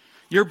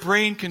 Your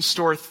brain can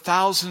store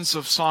thousands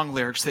of song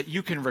lyrics that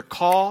you can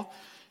recall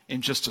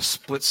in just a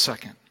split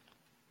second.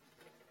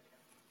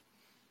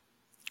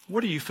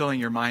 What are you filling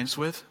your minds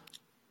with?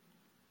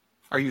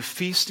 Are you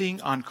feasting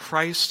on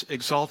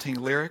Christ-exalting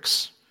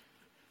lyrics?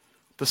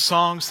 The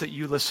songs that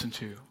you listen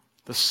to,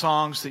 the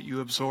songs that you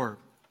absorb,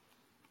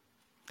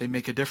 they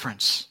make a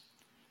difference.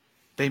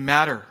 They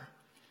matter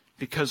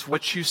because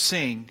what you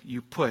sing,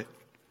 you put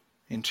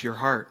into your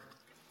heart.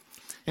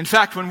 In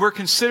fact, when we're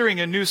considering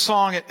a new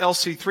song at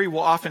LC3, we'll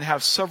often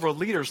have several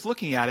leaders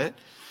looking at it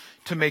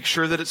to make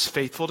sure that it's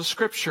faithful to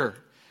Scripture,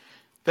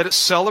 that it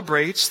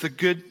celebrates the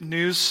good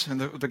news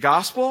and the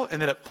gospel,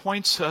 and that it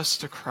points us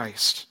to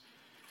Christ.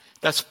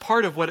 That's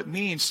part of what it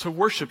means to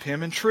worship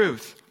Him in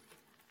truth.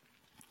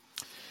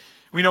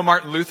 We know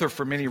Martin Luther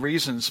for many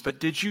reasons, but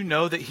did you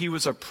know that he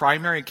was a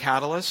primary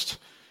catalyst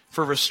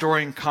for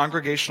restoring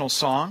congregational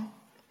song?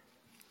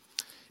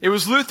 It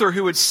was Luther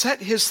who would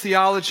set his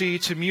theology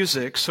to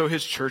music so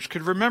his church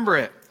could remember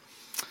it.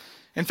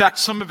 In fact,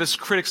 some of his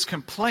critics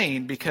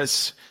complained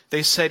because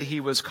they said he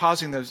was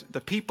causing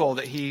the people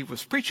that he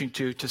was preaching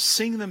to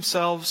sing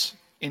themselves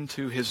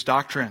into his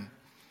doctrine.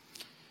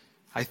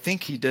 I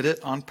think he did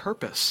it on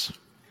purpose.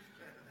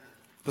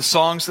 The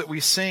songs that we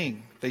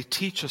sing, they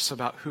teach us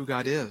about who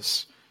God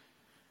is.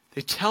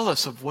 They tell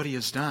us of what He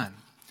has done,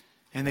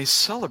 and they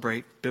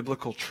celebrate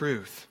biblical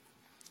truth.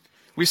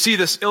 We see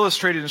this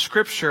illustrated in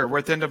Scripture where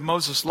at the end of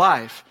Moses'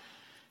 life,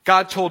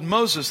 God told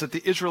Moses that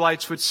the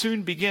Israelites would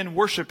soon begin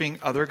worshiping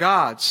other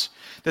gods,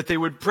 that they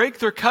would break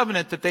their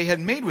covenant that they had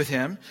made with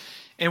Him,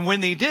 and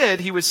when they did,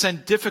 He would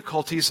send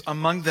difficulties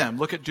among them.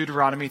 Look at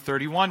Deuteronomy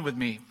 31 with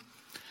me.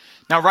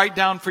 Now write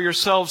down for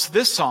yourselves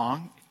this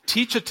song,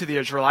 teach it to the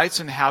Israelites,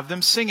 and have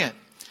them sing it.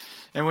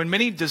 And when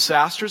many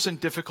disasters and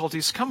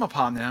difficulties come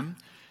upon them,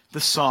 the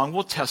song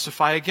will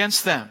testify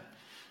against them,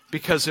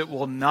 because it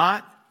will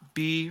not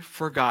be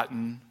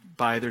forgotten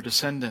by their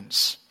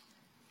descendants.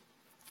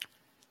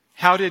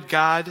 How did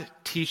God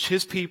teach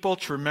His people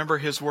to remember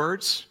His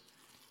words?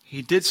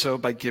 He did so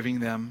by giving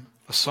them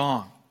a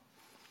song.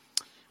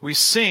 We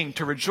sing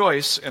to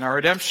rejoice in our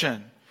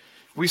redemption.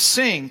 We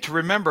sing to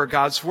remember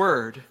God's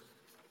word.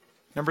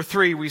 Number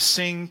 3, we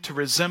sing to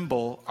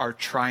resemble our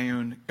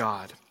triune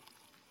God.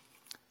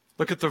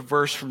 Look at the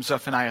verse from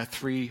Zephaniah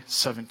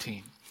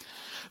 3:17.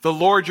 The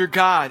Lord your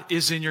God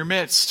is in your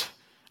midst,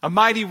 a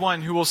mighty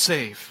one who will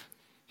save.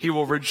 He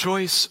will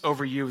rejoice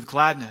over you with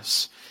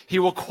gladness. He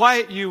will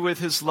quiet you with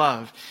His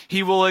love.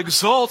 He will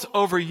exult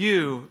over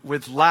you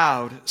with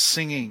loud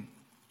singing.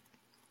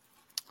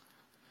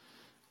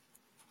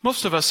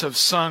 Most of us have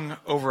sung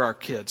over our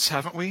kids,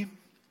 haven't we?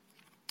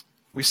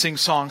 We sing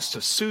songs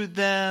to soothe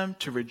them,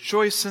 to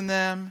rejoice in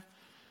them,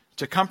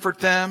 to comfort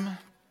them.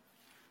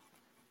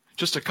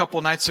 Just a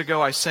couple nights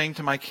ago, I sang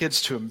to my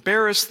kids to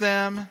embarrass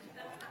them.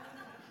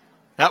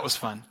 That was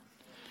fun.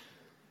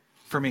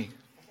 For me.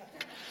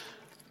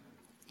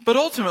 But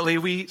ultimately,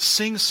 we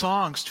sing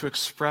songs to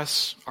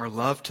express our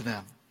love to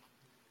them.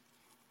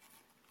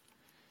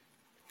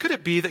 Could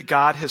it be that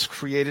God has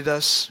created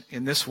us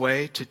in this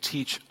way to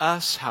teach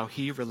us how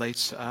He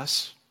relates to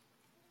us,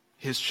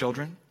 His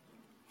children?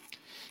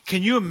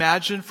 Can you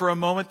imagine for a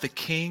moment the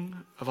King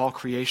of all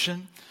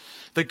creation,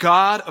 the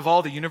God of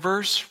all the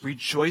universe,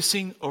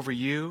 rejoicing over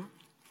you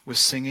with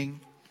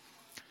singing?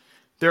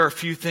 There are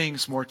few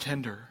things more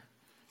tender,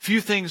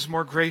 few things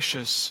more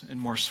gracious and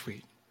more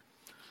sweet.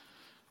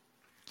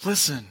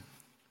 Listen,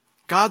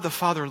 God the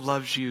Father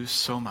loves you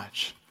so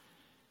much,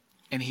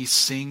 and He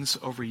sings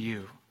over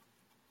you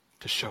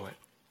to show it.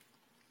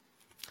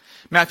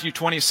 Matthew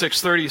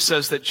 26:30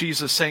 says that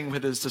Jesus sang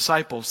with His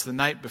disciples the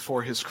night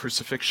before His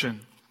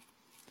crucifixion.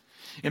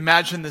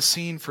 Imagine the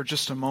scene for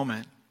just a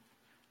moment.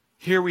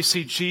 Here we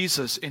see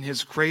Jesus in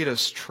His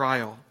greatest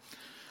trial.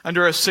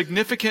 Under a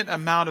significant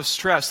amount of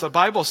stress, the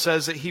Bible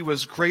says that He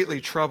was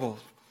greatly troubled.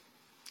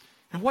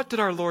 And what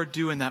did our Lord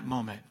do in that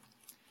moment?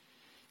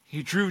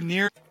 He drew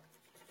near.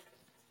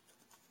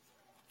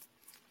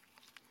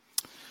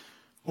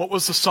 What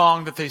was the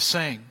song that they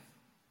sang?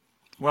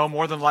 Well,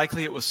 more than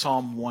likely it was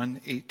Psalm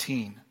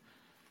 118.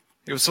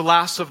 It was the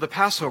last of the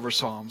Passover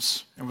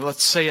Psalms, and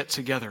let's say it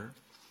together.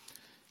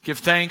 Give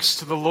thanks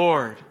to the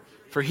Lord,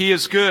 for He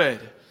is good.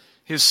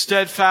 His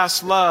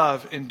steadfast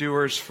love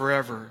endures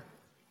forever.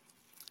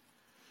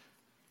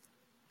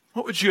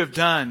 What would you have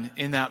done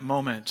in that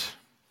moment?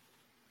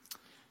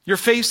 You're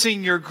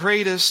facing your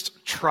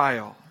greatest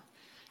trial.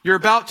 You're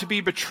about to be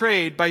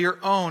betrayed by your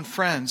own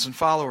friends and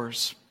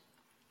followers.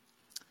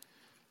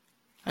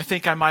 I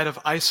think I might have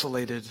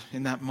isolated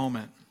in that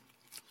moment.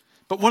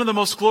 But one of the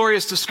most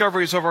glorious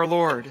discoveries of our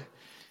Lord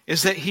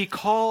is that He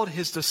called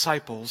His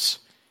disciples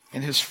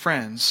and His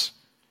friends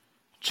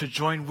to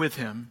join with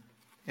Him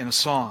in a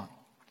song.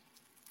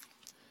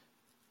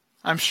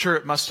 I'm sure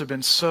it must have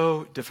been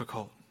so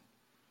difficult.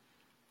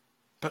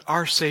 But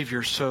our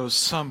Savior shows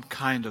some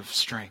kind of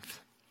strength.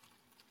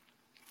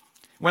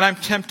 When I'm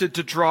tempted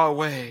to draw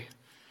away,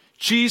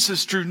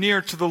 Jesus drew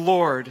near to the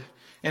Lord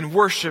and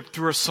worshiped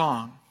through a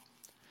song.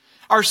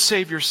 Our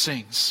Savior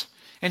sings,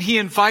 and He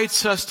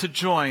invites us to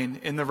join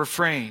in the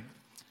refrain.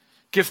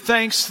 Give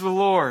thanks to the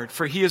Lord,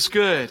 for He is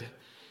good,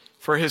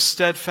 for His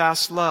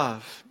steadfast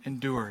love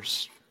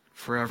endures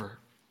forever.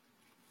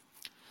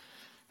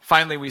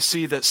 Finally, we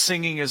see that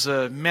singing is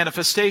a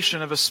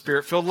manifestation of a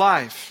Spirit-filled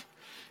life.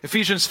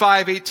 Ephesians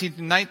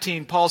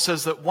 5:18-19, Paul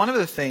says that one of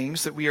the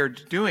things that we are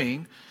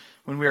doing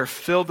when we are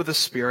filled with the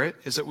Spirit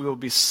is that we will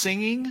be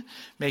singing,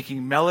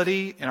 making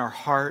melody in our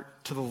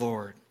heart to the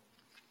Lord.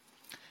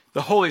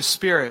 The Holy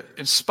Spirit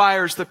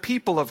inspires the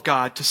people of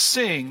God to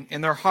sing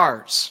in their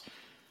hearts.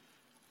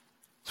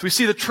 So we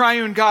see the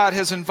triune God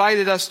has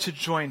invited us to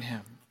join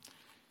him.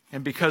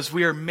 And because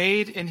we are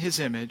made in his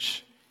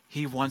image,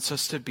 he wants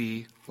us to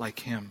be like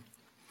him.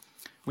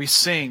 We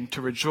sing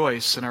to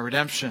rejoice in our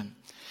redemption.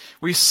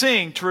 We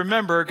sing to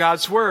remember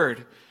God's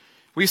word.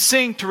 We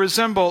sing to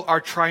resemble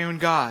our triune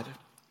God.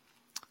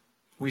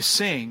 We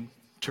sing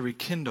to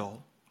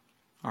rekindle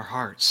our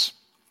hearts.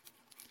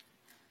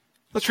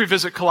 Let's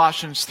revisit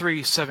Colossians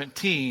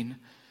 3:17,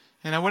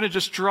 and I want to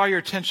just draw your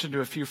attention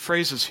to a few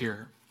phrases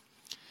here.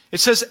 It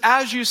says,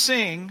 as you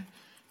sing,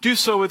 do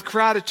so with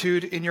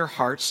gratitude in your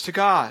hearts to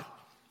God.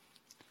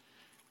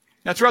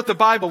 Now, throughout the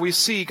Bible, we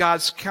see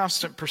God's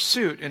constant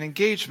pursuit and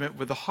engagement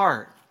with the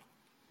heart.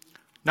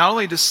 Not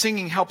only does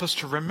singing help us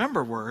to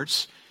remember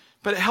words,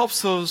 but it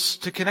helps those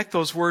to connect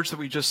those words that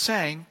we just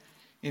sang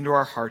into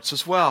our hearts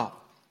as well.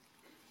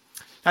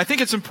 I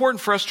think it's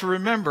important for us to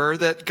remember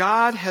that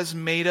God has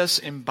made us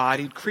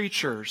embodied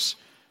creatures.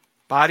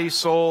 Body,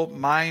 soul,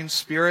 mind,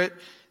 spirit.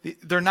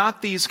 They're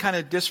not these kind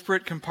of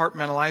disparate,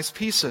 compartmentalized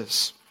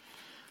pieces.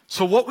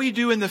 So what we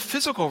do in the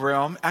physical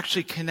realm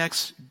actually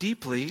connects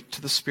deeply to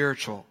the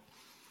spiritual.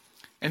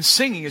 And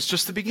singing is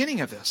just the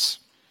beginning of this.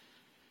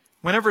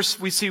 Whenever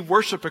we see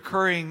worship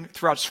occurring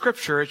throughout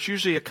Scripture, it's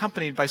usually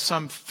accompanied by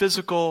some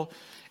physical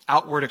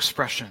outward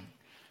expression.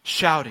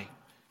 Shouting,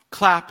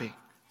 clapping,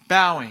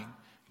 bowing,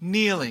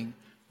 kneeling,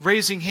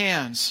 raising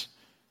hands,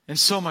 and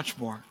so much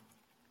more.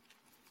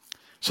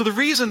 So the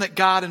reason that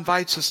God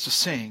invites us to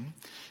sing,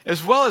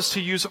 as well as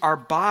to use our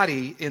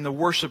body in the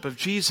worship of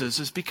Jesus,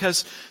 is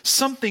because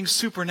something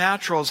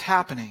supernatural is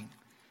happening.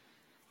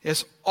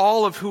 As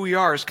all of who we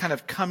are is kind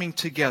of coming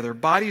together.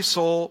 Body,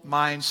 soul,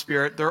 mind,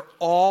 spirit, they're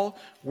all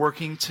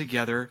working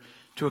together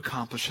to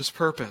accomplish his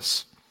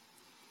purpose.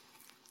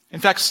 In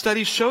fact,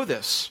 studies show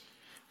this.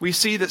 We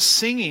see that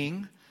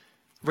singing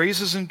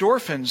raises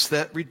endorphins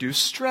that reduce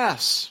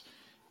stress,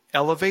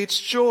 elevates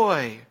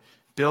joy,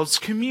 builds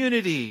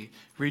community,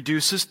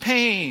 reduces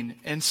pain,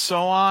 and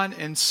so on,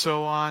 and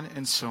so on,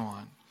 and so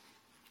on.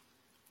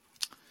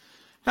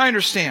 Now I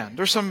understand,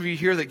 there's some of you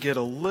here that get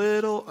a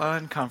little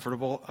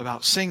uncomfortable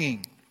about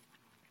singing.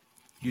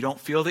 You don't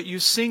feel that you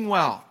sing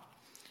well.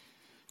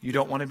 You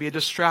don't want to be a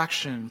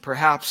distraction.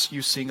 Perhaps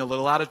you sing a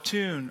little out of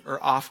tune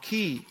or off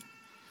key.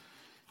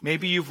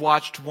 Maybe you've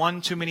watched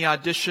one too many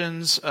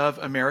auditions of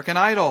American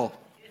Idol.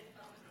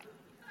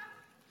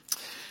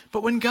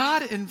 But when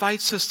God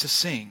invites us to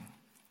sing,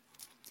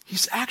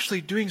 he's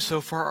actually doing so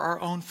for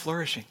our own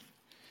flourishing.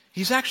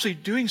 He's actually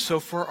doing so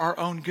for our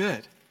own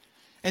good.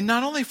 And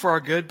not only for our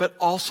good, but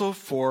also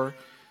for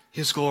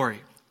his glory.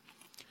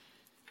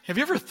 Have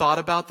you ever thought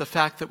about the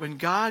fact that when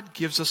God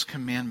gives us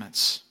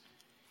commandments,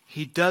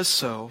 he does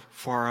so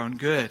for our own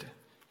good.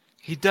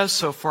 He does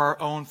so for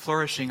our own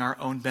flourishing, our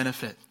own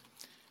benefit.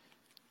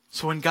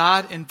 So when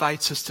God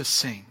invites us to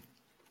sing,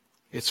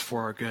 it's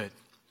for our good.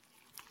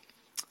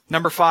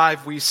 Number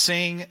 5, we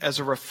sing as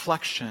a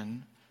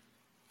reflection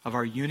of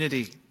our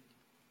unity.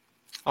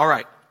 All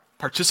right,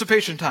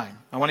 participation time.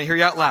 I want to hear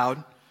you out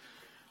loud.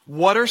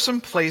 What are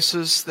some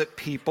places that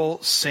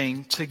people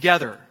sing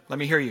together? Let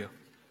me hear you.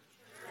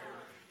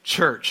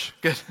 Church.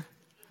 Good.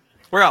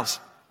 Where else?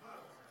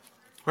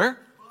 Where?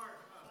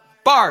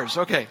 Bars.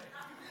 Okay.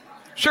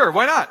 Sure,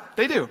 why not?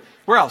 They do.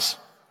 Where else?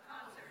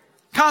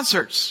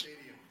 Concerts.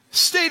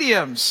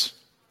 Stadiums.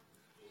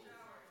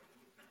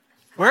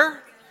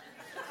 Where?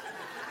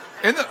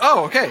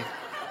 Okay.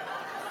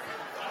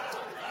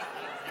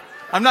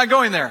 I'm not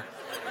going there.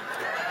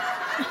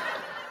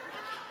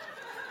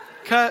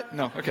 Cut.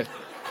 No, okay.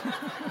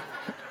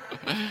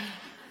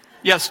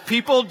 Yes,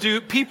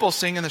 people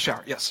sing in the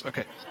shower. Yes,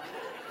 okay.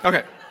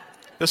 Okay.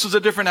 This was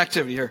a different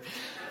activity here.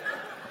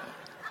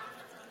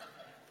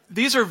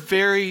 These are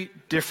very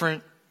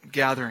different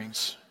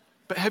gatherings.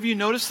 But have you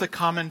noticed the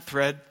common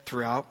thread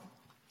throughout?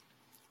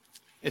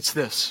 It's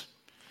this.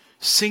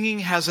 Singing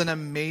has an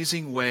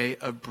amazing way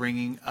of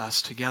bringing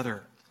us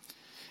together.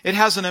 It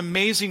has an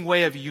amazing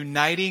way of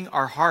uniting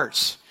our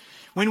hearts.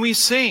 When we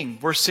sing,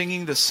 we're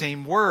singing the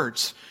same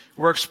words.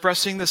 We're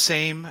expressing the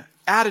same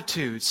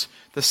attitudes,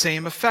 the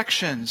same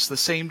affections, the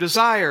same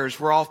desires.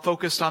 We're all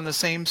focused on the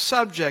same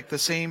subject, the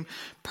same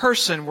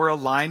person. We're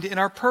aligned in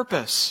our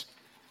purpose.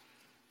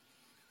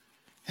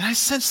 And I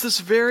sensed this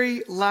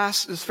very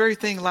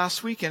thing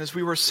last weekend as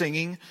we were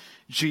singing,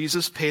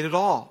 Jesus Paid It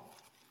All.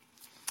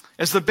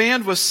 As the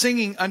band was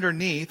singing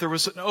underneath, there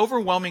was an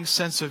overwhelming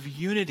sense of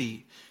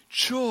unity,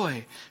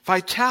 joy,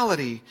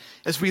 vitality,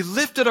 as we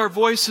lifted our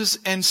voices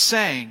and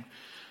sang,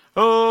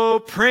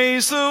 "Oh,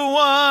 praise the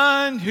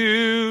one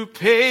who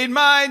paid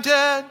my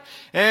debt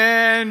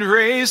and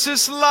raised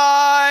his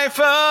life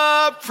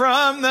up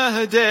from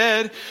the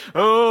dead.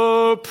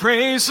 Oh,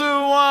 praise the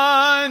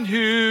one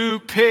who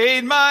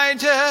paid my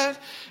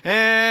debt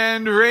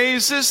and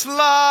raised his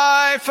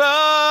life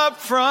up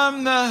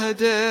from the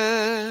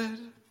dead."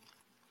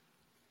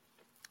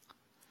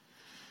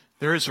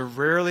 There is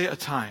rarely a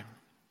time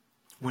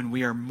when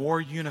we are more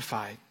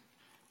unified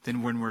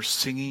than when we're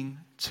singing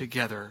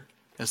together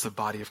as the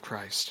body of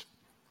Christ.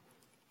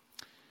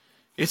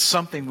 It's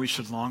something we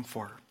should long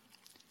for.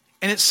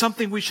 And it's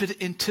something we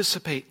should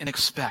anticipate and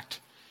expect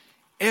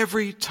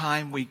every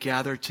time we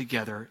gather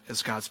together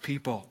as God's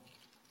people.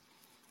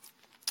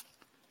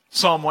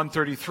 Psalm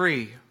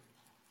 133,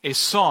 a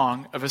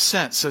song of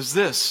ascent, says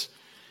this: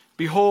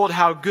 "Behold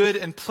how good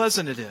and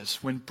pleasant it is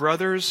when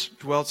brothers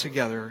dwell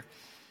together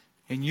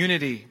in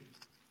unity."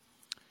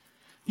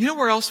 You know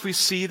where else we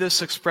see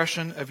this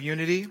expression of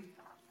unity?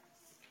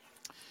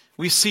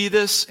 We see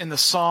this in the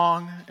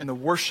song and the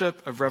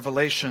worship of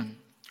Revelation,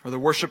 or the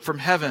worship from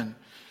heaven,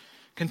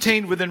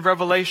 contained within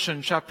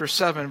Revelation chapter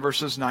 7,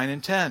 verses 9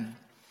 and 10.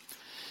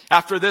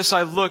 "After this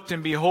I looked,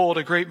 and behold,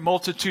 a great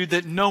multitude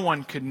that no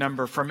one could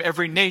number, from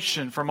every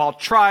nation, from all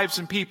tribes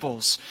and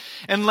peoples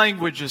and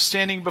languages,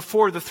 standing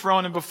before the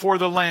throne and before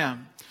the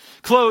Lamb,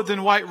 clothed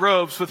in white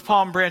robes, with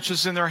palm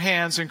branches in their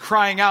hands, and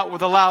crying out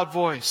with a loud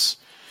voice,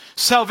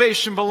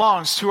 'Salvation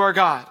belongs to our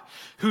God,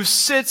 who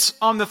sits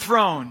on the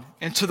throne,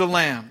 and to the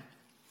Lamb.'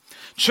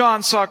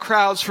 John saw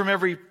crowds from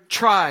every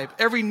tribe,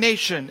 every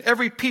nation,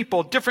 every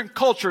people, different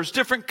cultures,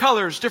 different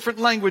colors, different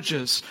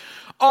languages,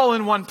 all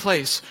in one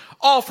place,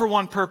 all for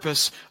one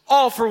purpose,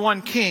 all for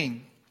one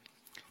King.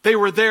 They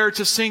were there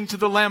to sing to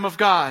the Lamb of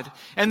God,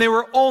 and they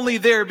were only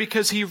there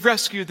because He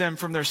rescued them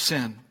from their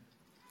sin."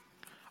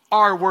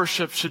 Our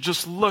worship should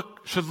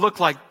look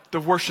like the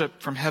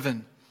worship from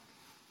heaven.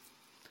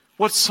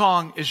 What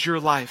song is your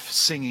life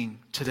singing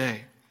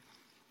today?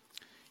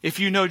 If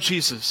you know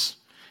Jesus,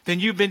 then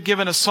you've been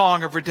given a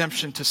song of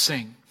redemption to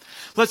sing.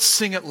 Let's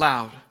sing it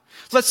loud.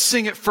 Let's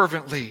sing it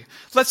fervently.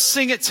 Let's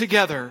sing it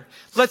together.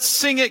 Let's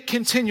sing it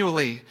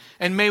continually.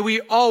 And may we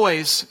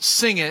always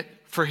sing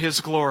it for His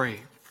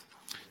glory.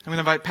 I'm going to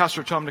invite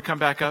Pastor Tom to come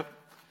back up.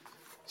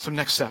 Some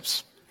next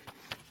steps.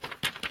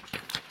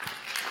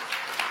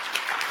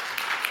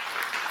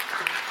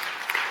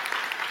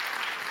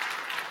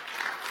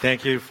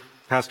 Thank you,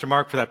 Pastor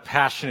Mark, for that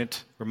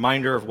passionate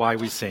reminder of why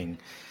we sing.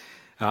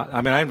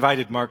 I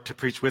invited Mark to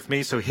preach with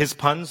me, so his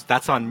puns,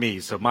 that's on me,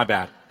 so my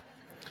bad.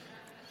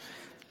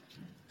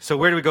 So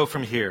where do we go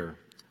from here?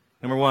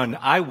 Number one,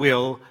 I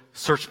will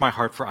search my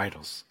heart for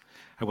idols.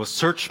 I will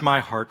search my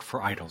heart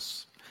for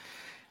idols.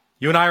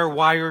 You and I are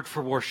wired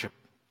for worship.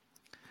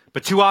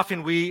 But too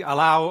often we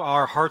allow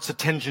our heart's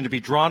attention to be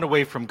drawn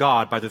away from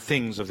God by the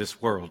things of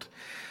this world.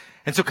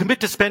 And so commit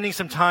to spending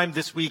some time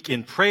this week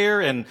in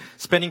prayer and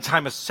spending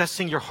time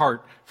assessing your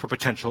heart for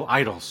potential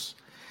idols.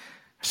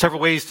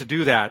 Several ways to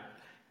do that,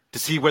 to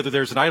see whether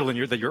there's an idol in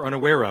you that you're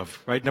unaware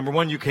of, right? Number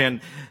one, you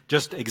can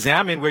just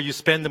examine where you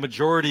spend the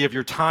majority of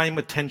your time,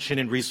 attention,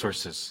 and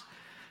resources.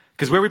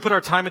 Because where we put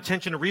our time,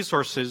 attention, and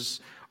resources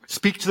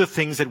speak to the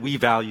things that we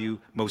value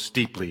most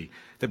deeply,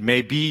 that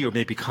may be or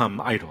may become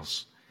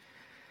idols.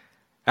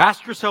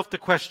 Ask yourself the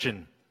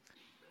question,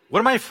 what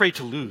am I afraid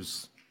to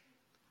lose?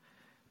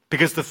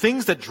 Because the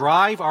things that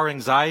drive our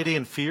anxiety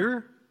and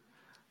fear,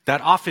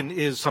 that often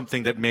is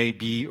something that may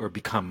be or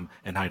become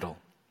an idol.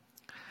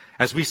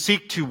 As we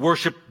seek to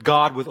worship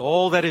God with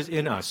all that is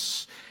in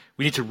us,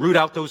 we need to root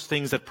out those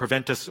things that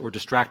prevent us or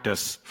distract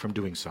us from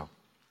doing so.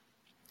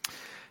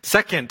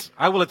 Second,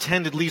 I will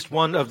attend at least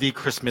one of the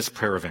Christmas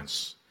prayer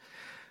events.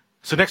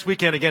 So next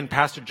weekend, again,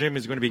 Pastor Jim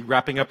is going to be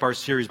wrapping up our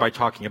series by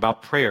talking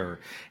about prayer.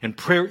 And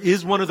prayer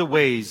is one of the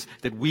ways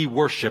that we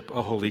worship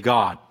a holy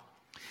God.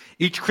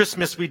 Each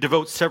Christmas, we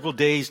devote several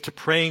days to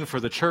praying for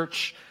the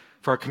church,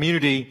 for our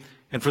community,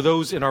 and for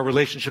those in our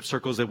relationship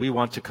circles that we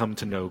want to come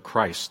to know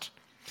Christ.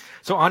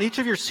 So on each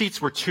of your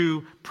seats were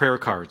 2 prayer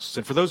cards.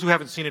 And for those who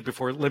haven't seen it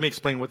before, let me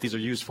explain what these are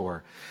used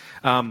for.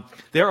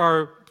 There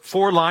are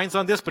 4 lines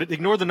on this, but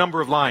ignore the number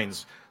of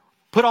lines.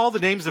 Put all the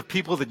names of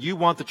people that you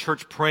want the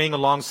church praying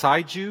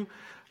alongside you,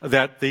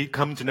 that they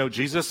come to know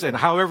Jesus, and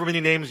however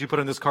many names you put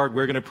on this card,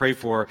 we're going to pray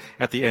for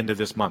at the end of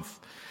this month.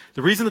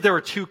 The reason that there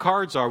are 2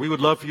 cards we would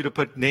love for you to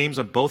put names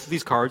on both of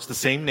these cards, the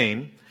same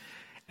name,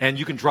 and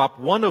you can drop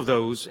one of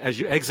those as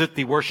you exit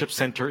the worship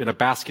center in a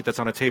basket that's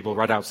on a table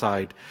right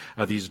outside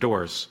these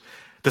doors.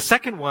 The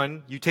second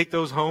one, you take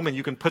those home and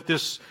you can put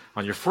this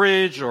on your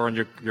fridge or on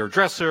your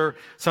dresser,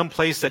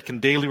 someplace that can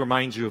daily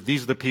remind you of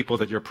these are the people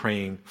that you're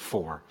praying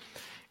for.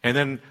 And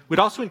then we'd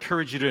also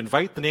encourage you to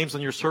invite the names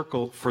on your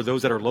circle for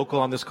those that are local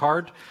on this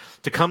card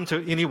to come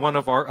to any one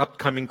of our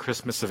upcoming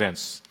Christmas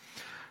events.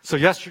 So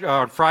yesterday,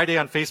 on Friday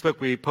on Facebook,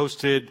 we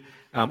posted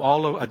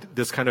all of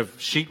this kind of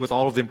sheet with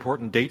all of the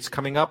important dates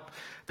coming up.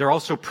 There are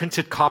also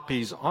printed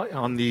copies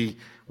on the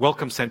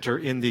Welcome Center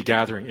in the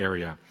gathering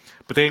area.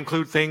 But they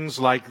include things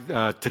like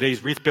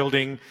today's wreath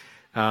building,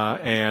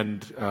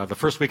 and the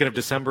first weekend of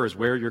December is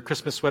wear your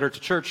Christmas sweater to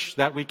church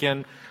that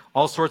weekend.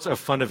 All sorts of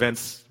fun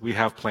events we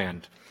have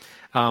planned.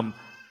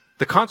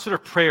 The concert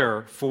of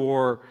prayer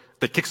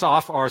that kicks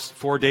off our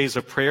 4 days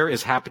of prayer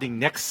is happening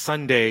next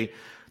Sunday,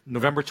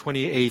 November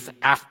 28th,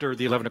 after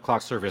the 11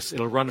 o'clock service.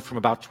 It'll run from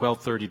about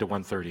 12:30 to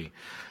 1:30.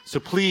 So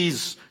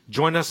please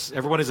join us.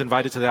 Everyone is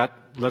invited to that.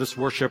 Let us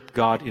worship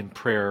God in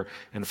prayer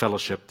and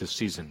fellowship this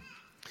season.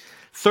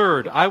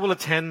 Third, I will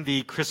attend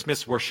the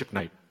Christmas worship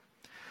night.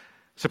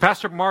 So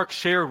Pastor Mark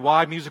shared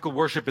why musical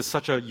worship is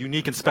such a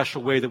unique and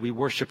special way that we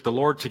worship the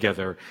Lord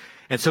together.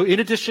 And so in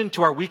addition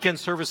to our weekend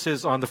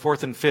services on the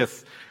 4th and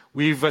 5th,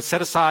 we've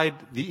set aside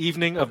the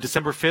evening of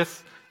December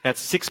 5th at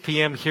 6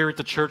 p.m. here at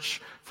the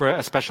church for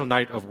a special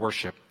night of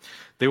worship.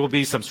 There will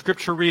be some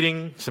scripture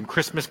reading, some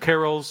Christmas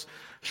carols,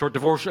 short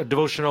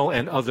devotional,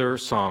 and other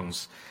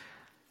songs.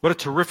 What a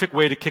terrific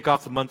way to kick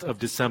off the month of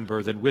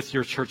December than with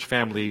your church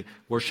family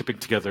worshiping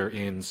together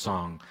in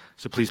song.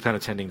 So please plan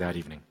attending that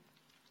evening.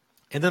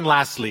 And then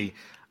lastly,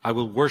 I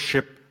will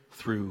worship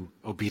through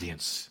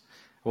obedience.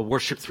 I will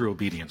worship through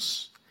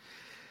obedience.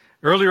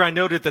 Earlier I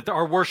noted that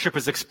our worship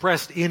is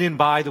expressed in and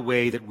by the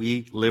way that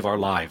we live our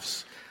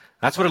lives.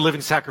 That's what a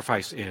living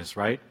sacrifice is,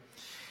 right?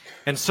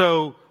 And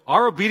so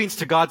our obedience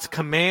to God's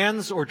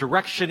commands or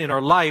direction in our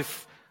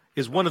life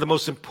is one of the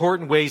most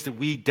important ways that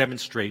we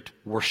demonstrate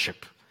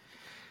worship.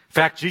 In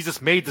fact,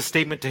 Jesus made the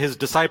statement to his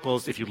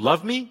disciples, if you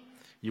love me,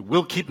 you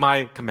will keep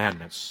my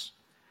commandments.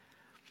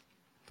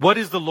 What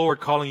is the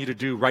Lord calling you to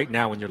do right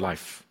now in your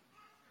life?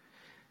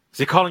 Is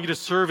he calling you to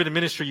serve in a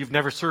ministry you've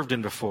never served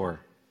in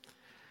before?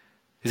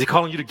 Is he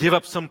calling you to give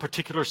up some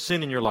particular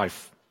sin in your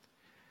life?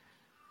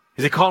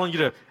 Is he calling you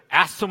to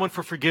ask someone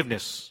for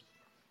forgiveness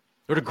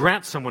or to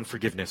grant someone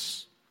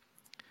forgiveness?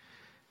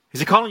 Is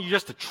he calling you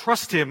just to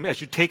trust him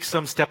as you take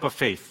some step of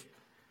faith?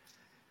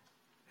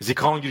 Is he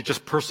calling you to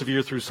just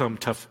persevere through some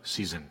tough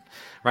season?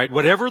 Right?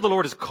 Whatever the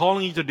Lord is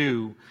calling you to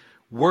do,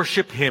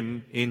 worship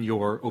him in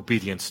your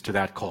obedience to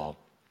that call.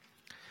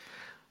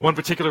 One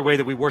particular way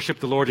that we worship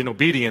the Lord in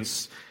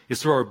obedience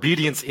is through our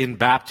obedience in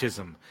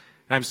baptism.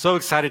 And I'm so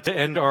excited to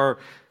end our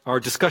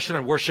discussion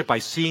on worship by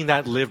seeing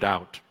that lived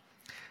out.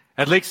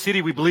 At Lake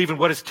City, we believe in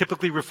what is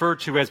typically referred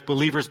to as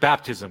believer's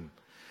baptism.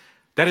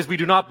 That is, we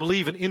do not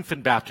believe in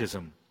infant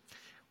baptism.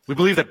 We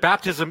believe that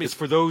baptism is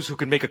for those who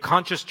can make a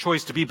conscious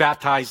choice to be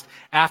baptized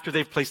after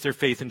they've placed their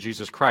faith in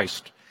Jesus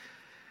Christ.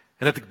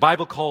 And that the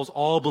Bible calls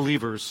all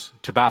believers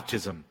to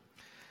baptism.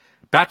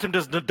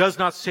 Baptism does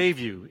not save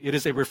you. It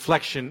is a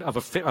reflection of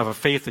a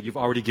faith that you've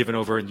already given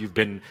over and you've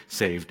been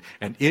saved.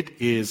 And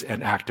it is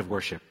an act of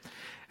worship.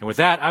 And with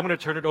that, I'm going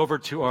to turn it over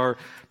to our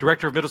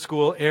Director of Middle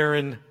School,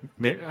 Aaron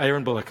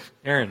Bullock.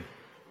 Aaron.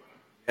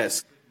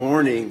 Yes, good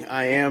morning.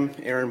 I am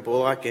Aaron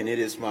Bullock, and it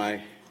is my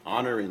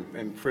honor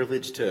and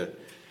privilege to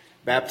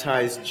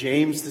baptize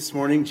James this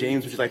morning.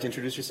 James, would you like to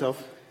introduce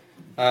yourself?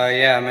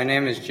 Yeah, my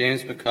name is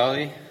James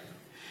McCauley.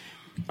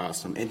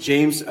 Awesome. And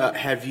James,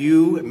 have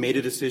you made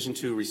a decision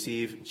to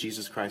receive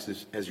Jesus Christ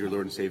as your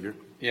Lord and Savior?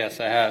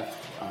 Yes, I have.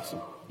 Awesome.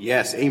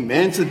 Yes,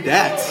 amen to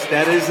that.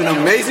 That is an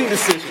amazing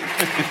decision.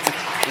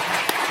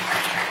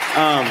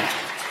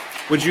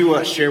 Would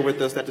you share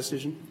with us that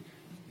decision?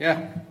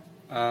 Yeah.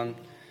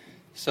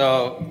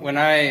 So when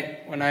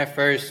I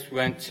first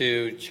went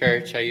to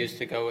church, I used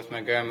to go with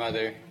my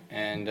grandmother,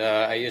 and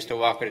I used to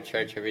walk her to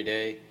church every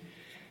day.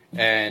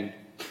 And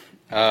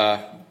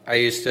I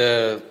used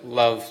to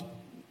love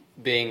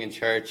being in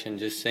church and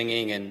just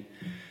singing and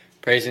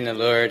praising the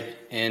Lord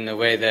in the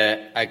way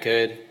that I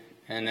could.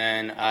 And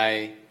then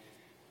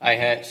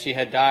she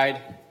had died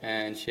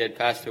and she had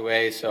passed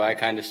away, so I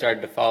kind of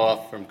started to fall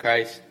off from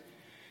Christ.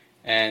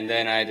 And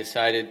then I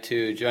decided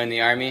to join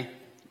the Army,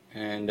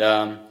 and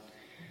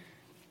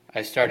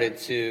I started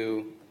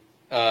to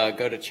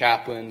go to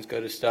chaplains, go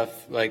to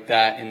stuff like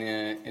that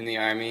in the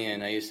Army,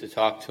 and I used to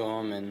talk to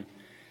them and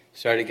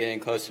started getting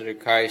closer to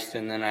Christ.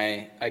 And then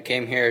I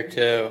came here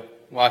to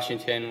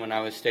Washington when I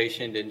was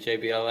stationed in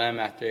JBLM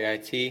after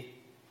AIT,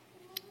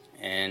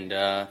 and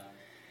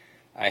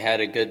I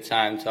had a good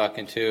time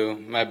talking to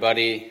my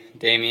buddy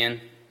Damien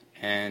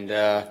and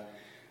a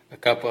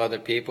couple other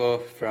people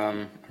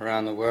from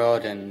around the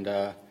world, and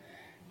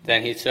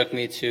then he took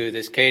me to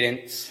this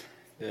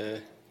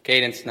the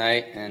Cadence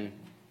night, and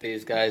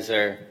these guys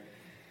are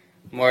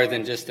more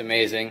than just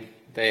amazing.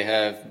 They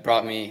have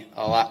brought me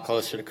a lot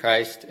closer to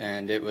Christ,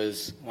 and it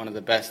was one of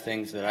the best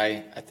things that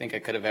I think I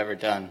could have ever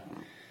done.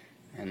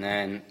 And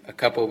then a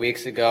couple of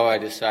weeks ago, I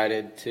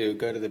decided to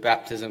go to the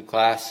baptism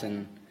class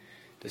and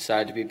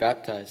decide to be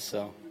baptized.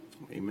 So,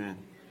 amen.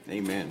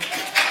 Amen.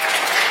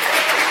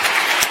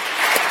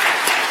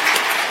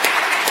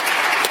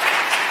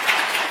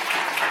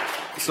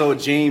 So,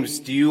 James,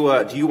 do you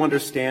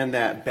understand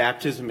that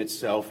baptism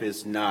itself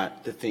is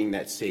not the thing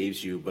that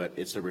saves you, but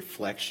it's a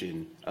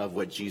reflection of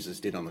what Jesus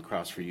did on the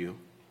cross for you?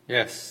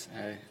 Yes,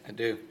 I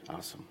do.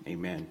 Awesome.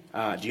 Amen.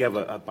 Do you have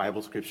a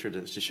Bible scripture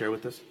to share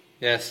with us?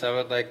 Yes, I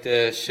would like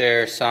to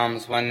share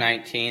Psalms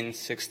 119,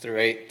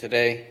 6-8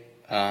 today.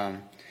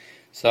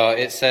 So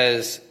it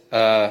says,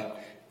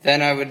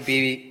 then I would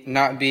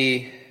not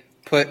be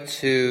put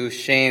to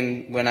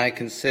shame when I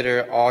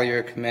consider all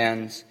your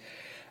commands.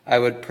 I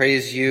would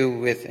praise you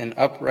with an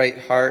upright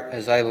heart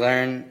as I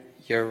learn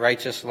your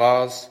righteous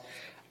laws.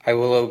 I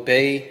will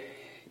obey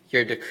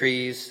your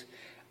decrees.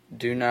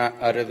 Do not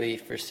utterly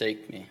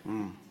forsake me.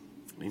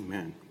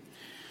 Amen.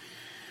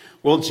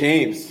 Well,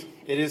 James,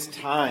 it is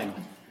time.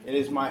 It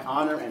is my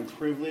honor and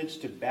privilege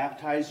to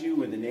baptize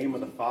you in the name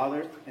of the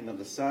Father, and of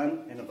the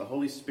Son, and of the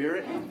Holy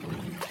Spirit.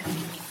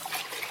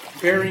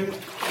 bearing in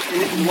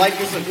the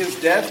likeness of his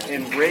death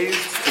and raised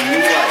to new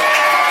life.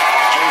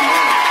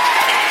 Amen.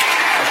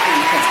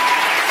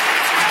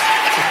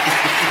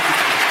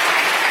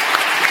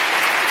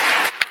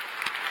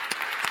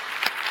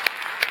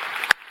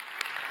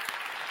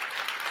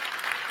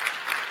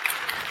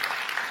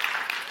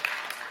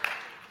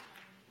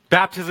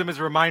 Baptism is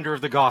a reminder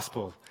of the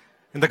gospel,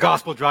 and the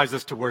gospel drives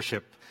us to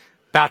worship.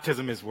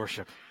 Baptism is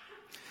worship.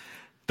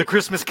 The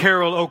Christmas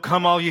carol, "O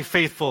Come All Ye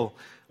Faithful,"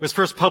 was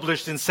first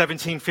published in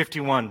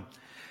 1751.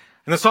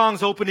 And the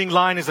song's opening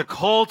line is a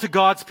call to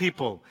God's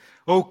people.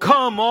 "O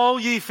come all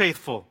ye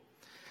faithful."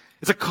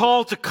 It's a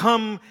call to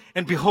come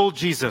and behold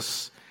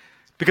Jesus,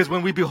 because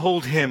when we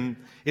behold him,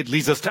 it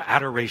leads us to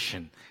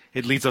adoration.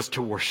 It leads us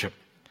to worship.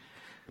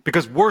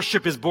 Because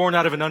worship is born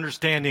out of an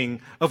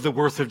understanding of the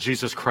worth of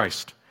Jesus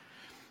Christ.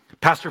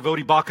 Pastor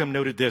Vodi Bakum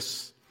noted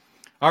this: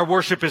 our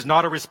worship is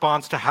not a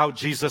response to how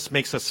Jesus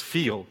makes us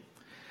feel.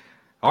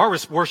 Our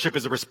worship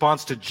is a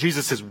response to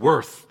Jesus'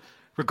 worth,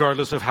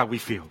 regardless of how we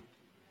feel.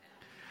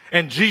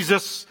 And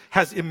Jesus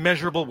has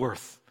immeasurable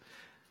worth.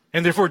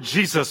 And therefore,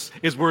 Jesus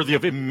is worthy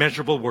of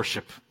immeasurable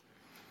worship.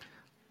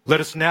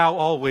 Let us now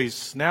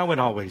and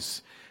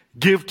always,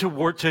 give to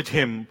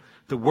him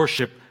the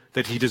worship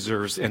that he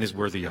deserves and is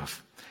worthy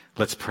of.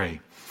 Let's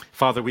pray.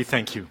 Father, we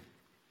thank you.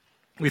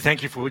 We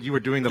thank you for what you were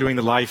doing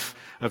the life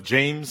of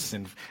James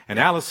and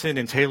Allison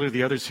and Taylor,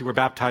 the others who were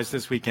baptized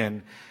this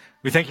weekend.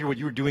 We thank you for what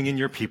you were doing in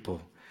your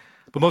people.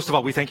 But most of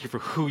all, we thank you for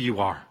who you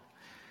are.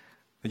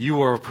 That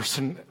you are a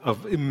person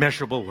of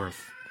immeasurable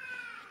worth.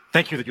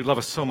 Thank you that you love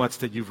us so much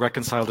that you've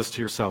reconciled us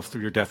to yourself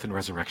through your death and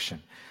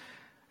resurrection.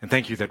 And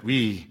thank you that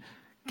we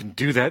can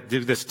do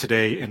this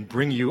today and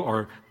bring you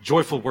our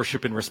joyful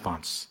worship in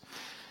response.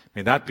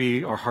 May that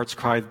be our heart's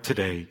cry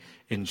today,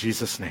 in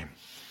Jesus' name.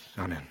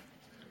 Amen.